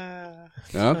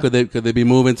 No, could they be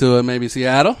moving to maybe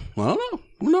Seattle? I don't know.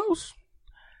 Who knows?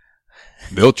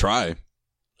 They'll try.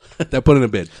 They're putting a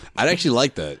bid. I'd actually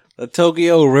like that. The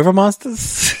Tokyo River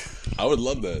Monsters. I would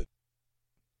love that.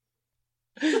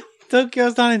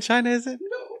 Tokyo's not in China, is it?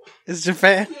 No, it's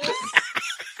Japan.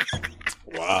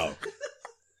 Wow.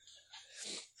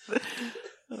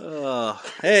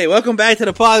 Hey, welcome back to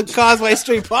the Causeway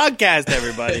Street Podcast,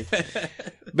 everybody.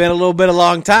 Been a little bit a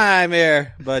long time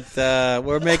here, but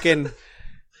we're making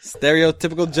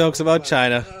stereotypical jokes about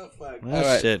China.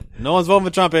 right. Shit. No one's voting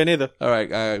for Trump here neither. All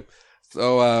right.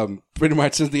 So pretty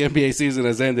much since the NBA season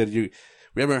has ended,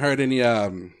 we haven't heard any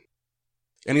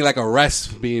like arrests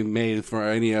being made for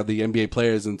any of the NBA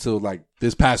players until like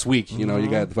this past week. You know, you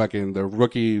got the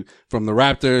rookie from the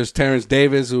Raptors, Terrence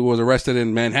Davis, who was arrested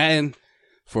in Manhattan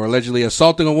for allegedly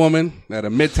assaulting a woman at a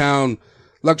Midtown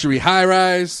luxury high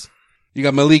rise. You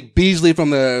got Malik Beasley from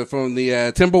the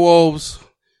Timberwolves,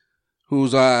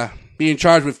 who's being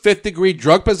charged with 5th-degree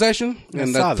drug possession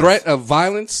and the threat of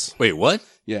violence. Wait, what?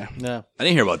 Yeah. No. I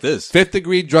didn't hear about this.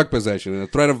 5th-degree drug possession and a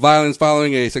threat of violence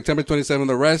following a September 27th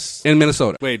arrest in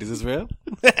Minnesota. Wait, is this real?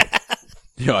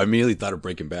 Yo, I immediately thought of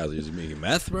Breaking Bad. You're just making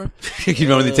meth, bro? You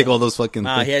know when they take all those fucking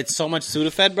Nah, things? he had so much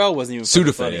Sudafed, bro. It wasn't even fucking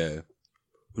Sudafed, funny. yeah.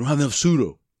 We don't have enough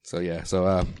pseudo. So yeah,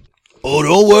 Oh,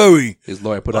 don't worry. his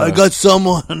lawyer put out I got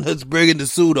someone that's bringing the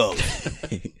pseudo.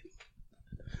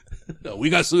 no, we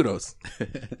got pseudos.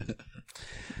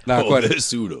 Nah, Oh, quite there's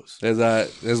pseudos.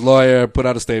 his lawyer put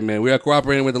out a statement. We are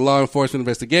cooperating with the law enforcement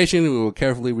investigation. We will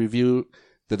carefully review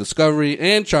the discovery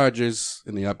and charges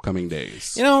in the upcoming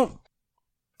days. You know,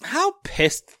 how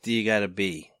pissed do you gotta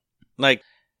be? Like,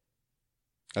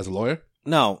 As a lawyer?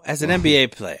 no, as an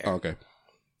NBA player, Oh, okay.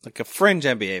 like a fringe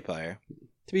NBA player,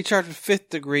 to be charged with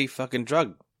 5th-degree fucking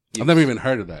drug. I've never even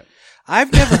heard of that.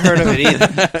 I've never heard of it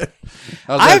either.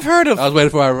 I I've was waiting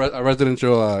for our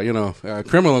residential,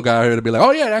 criminal guy here to be like,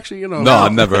 oh yeah, actually, No,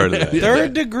 I've never heard of that.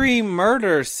 Third-degree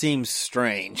murder seems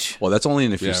strange. Well, that's only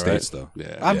in a few Yeah, states, right. though.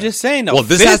 Yeah. I'm just saying, though. Well,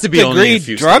 this has to be only in a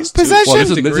few drug states, too. possession? Well,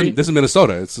 this is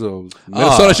Minnesota. It's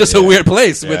Minnesota's just a yeah. weird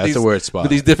place Yeah, with that's these a weird spot. with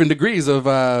these different degrees of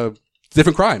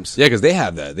different crimes. Yeah, because they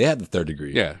have that. They have the 3rd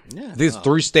degree. Yeah. Yeah. I think it's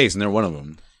 3 states, and they're one of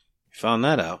them. Found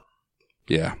that out.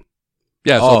 Yeah.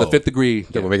 Yeah, so Oh. the 5th degree.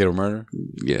 That will make it a murder?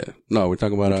 Yeah. No, we're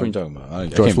talking about What are you talking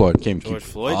about? George Floyd. George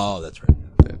Floyd? Oh, that's right.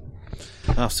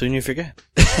 Oh, soon you forget.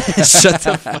 Shut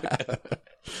the fuck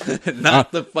up.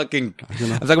 Not the fucking... I'm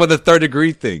talking about the 3rd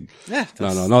degree thing. Yeah.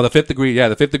 No, the 5th degree. Yeah,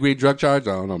 the 5th degree drug charge.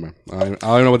 I don't know, man. I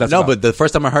don't know what that's No, about. but the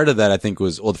first time I heard of that, I think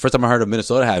the first time I heard of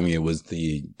Minnesota having it was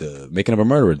the making of a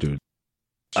murderer, dude.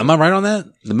 Am I right on that?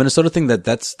 The Minnesota thing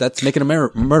that's making a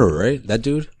murderer, right? That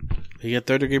dude? You get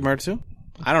 3rd-degree murder too?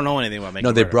 I don't know anything about making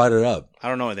No, they murder. brought it up. I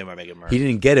don't know anything about making murder. He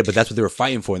didn't get it, but that's what they were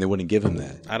fighting for, and they wouldn't give him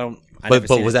that. I never But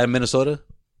seen was it. that in Minnesota?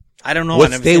 I don't know. What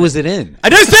I never state seen was it. it in? I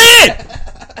just see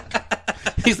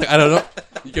it! He's like, I don't know.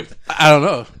 I don't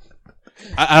know.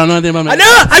 I don't know anything about I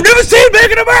know! I've never seen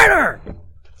making a murder!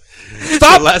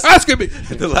 Stop asking me.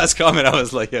 The last comment, I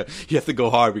was like, yeah, you have to go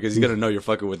hard because he's going to know you're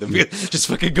fucking with him. Just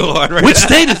fucking go hard right Which now.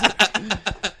 state is it?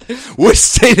 Which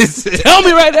state is it? Tell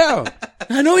me right now.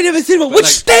 I know he never seen it, but which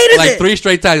state is Like it? 3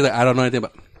 straight times. Like, I don't know anything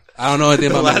about. I don't know anything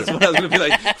The about. last one, I was going to be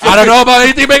like, I don't know about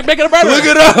anything making a murder. look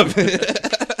it up.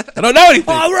 I don't know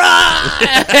anything. All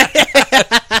right!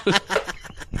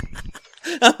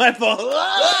 My fault.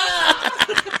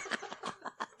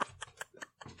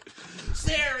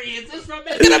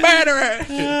 Making a murderer.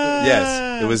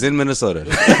 Yes, it was in Minnesota.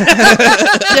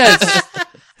 Yes.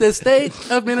 The state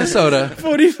of Minnesota.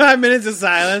 45 minutes of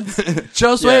silence.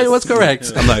 Josue was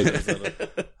correct. I'm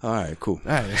like, all right, cool.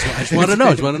 All right, I just want to know.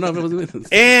 If it was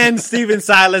And Stephen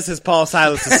Silas is Paul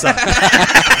Silas' son.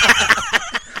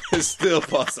 It's still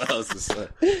Paul Silas' son.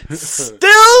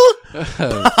 Still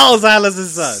Paul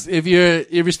Silas' son. if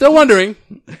you're still wondering,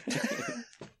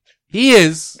 he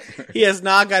is He has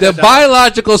not got the adopted.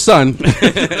 biological son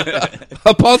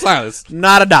of Paul Silas.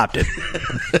 Not adopted.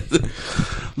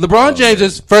 LeBron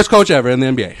James' first coach ever in the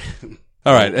NBA.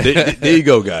 All right. There you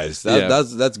go, guys. Yeah.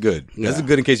 That's good. That's Yeah.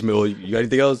 good in case you missed. You got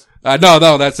anything else? No,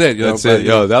 that's it. You That's know, it. but,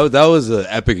 Yo, that was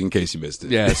epic in case you missed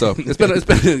it. Yeah, so it's been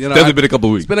Definitely been a couple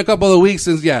weeks. It's been a couple of weeks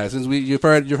since you've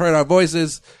heard our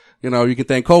voices. You know, you can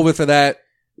thank COVID for that.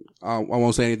 I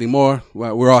won't say anything more.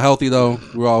 We're all healthy though.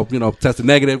 We're all, tested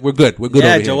negative. We're good. We're good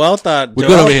over here. Joel thought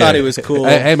he was cool.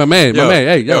 Hey, my man.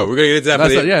 Hey, yo, we're gonna get into that.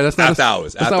 That's not after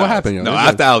hours. That's not what happened. Yo. No,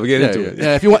 after hours. We get into it.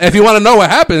 Yeah, if you want to know what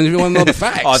happened, if you want to know the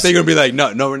facts. I think you're gonna be like,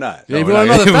 no, we're not. If you want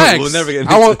to know the facts, we'll never get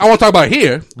into I won't talk about it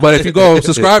here. But if you go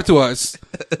subscribe to us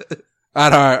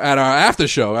at our after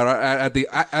show at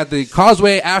the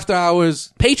Causeway After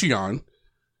Hours Patreon,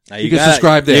 you can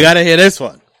subscribe there. You gotta hear this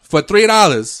one for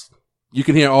 $3. You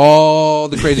can hear all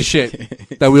the crazy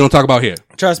shit that we don't talk about here.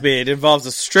 Trust me, it involves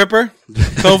a stripper,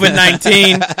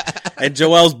 COVID-19, and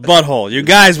Joel's butthole. You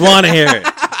guys want to hear it.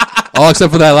 All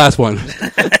except for that last one. I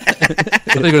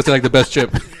think it's like the best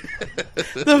chip.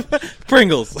 The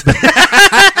Pringles.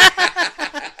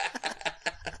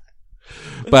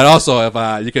 But also, if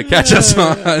you can catch us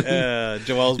on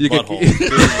Joel's butthole.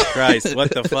 Jesus Christ,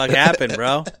 what the fuck happened,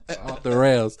 bro? Off the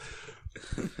rails.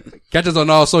 Catch us on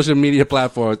all social media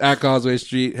platforms at Causeway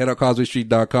Street. Head on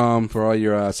causewaystreet.com for all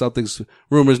your Celtics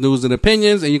rumors, news, and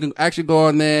opinions. And you can actually go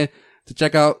on there to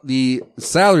check out the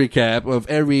salary cap of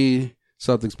every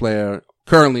Celtics player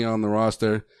currently on the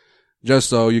roster, just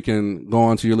so you can go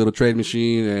onto your little trade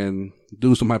machine and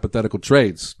do some hypothetical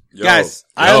trades. Guys,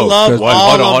 I love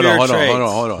all of your trades.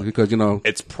 Hold on. Because,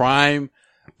 it's prime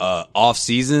off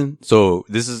season. So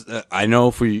this is, I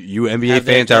know for you NBA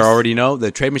fans that already know,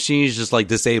 the trade machine is just like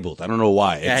disabled. I don't know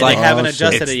why. It's like, they haven't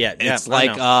adjusted it yet. It's yeah,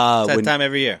 like, it's that time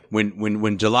every year.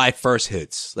 When July 1st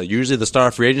hits, like usually the start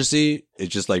of free agency, it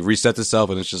just like resets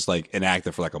itself and it's just like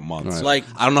inactive for like a month. Right. So, like,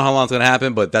 I don't know how long it's going to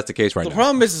happen, but that's the case right now. The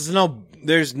problem is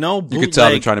there's no bootleg. You can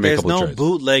tell they're trying to make a couple trades.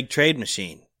 Bootleg trade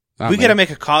machine. Oh, we got to make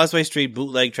a Causeway Street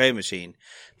bootleg trade machine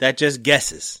that just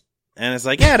guesses. And it's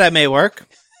like, yeah, that may work.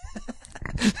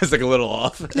 It's like a little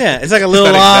off. Yeah, it's like a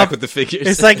little off with the figures.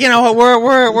 It's like,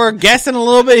 we're guessing a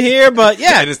little bit here, but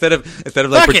yeah. And instead of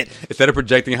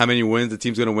projecting how many wins the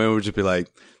team's gonna win, we'll just be like,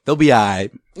 they'll be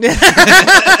alright. If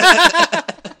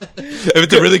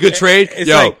it's a really good trade,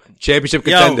 championship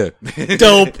contender.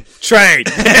 Dope trade.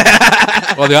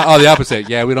 Or the opposite.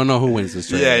 Yeah, we don't know who wins this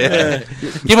trade. Yeah.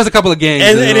 Give us a couple of games.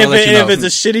 And if it's a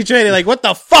shitty trade, you're like, what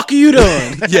the fuck are you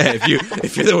doing? Yeah,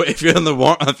 if you're on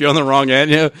the wrong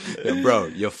end, bro,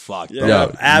 you're fucked. Bro.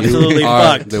 Yo, absolutely you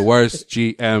are fucked. The worst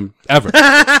GM ever.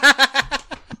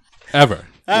 Ever.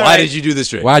 Why did you do this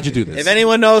trade? Why'd you do this? If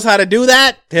anyone knows how to do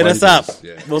that, hit us up.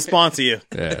 Yeah. We'll sponsor you.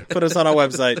 Yeah. Put us on our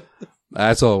website.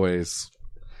 As always,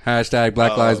 hashtag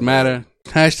Black Lives Matter.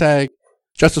 Hashtag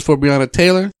justice for Breonna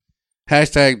Taylor.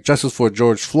 Hashtag justice for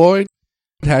George Floyd.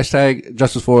 Hashtag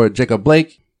justice for Jacob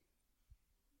Blake.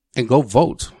 And go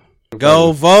vote.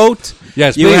 Go vote.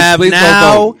 Yes, you have please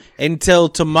now go vote. until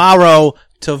tomorrow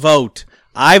to vote.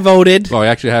 I voted. Oh, you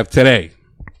actually have today,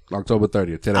 October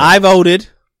 30th. Today. I voted.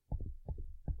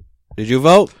 Did you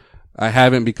vote? I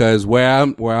haven't because where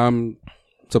I'm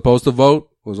supposed to vote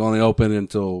was only open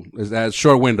until that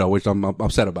short window, which I'm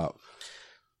upset about.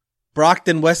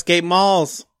 Brockton Westgate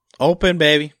Malls open,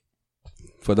 baby.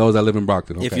 For those that live in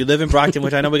Brockton, okay. If you live in Brockton,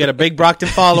 which I know we got a big Brockton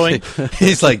following,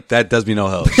 he's like, that does me no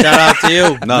help. Shout out to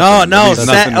you. No,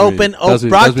 set open. Does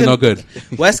Brockton. me no good.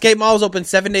 Westgate Malls open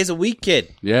 7 days a week,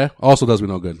 kid. Yeah, also does me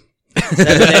no good. 7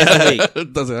 days a week.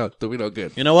 Doesn't help. Do me no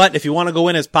good. You know what? If you want to go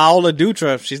in as Paola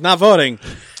Dutra, she's not voting,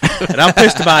 and I'm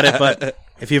pissed about it. But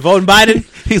if you're voting Biden,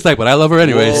 he's like, but I love her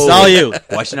anyways. It's all you.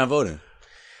 Why is she not voting?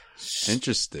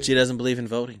 Interesting. She doesn't believe in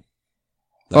voting.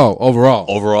 Oh,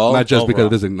 overall, not just because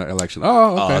of this election.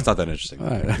 Oh, okay. Oh, it's not that interesting.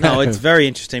 Right. No, it's very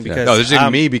interesting because no, this is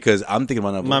me because I'm thinking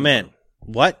about not voting. My man,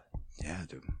 what? Yeah,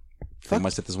 dude. I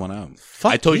might set this one out.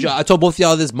 I told both of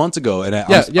y'all this months ago, and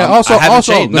also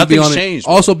changed. Nothing's changed.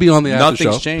 Also, be on the after show.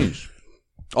 Nothing's changed.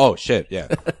 Oh shit! Yeah,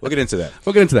 we'll get into that.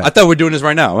 I thought we're doing this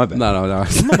right now. My bad. No. I'm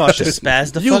about to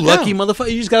spaz the fuck You lucky out.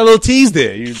 motherfucker! You just got a little tease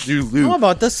there. You I'm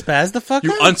about to spaz the fuck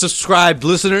you out. unsubscribed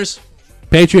listeners.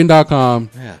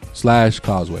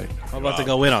 Patreon.com/Causeway. I'm about to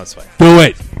go in on Sway. Do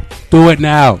it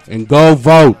now, and go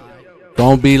vote.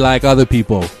 Don't be like other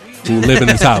people who live in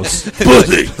this house.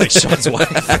 Pussy, like Sean's wife.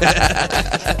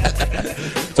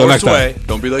 So next time.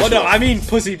 Don't be like. Oh no, I mean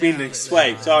pussy being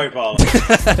Sway. Sorry, Paul.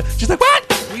 She's like, what?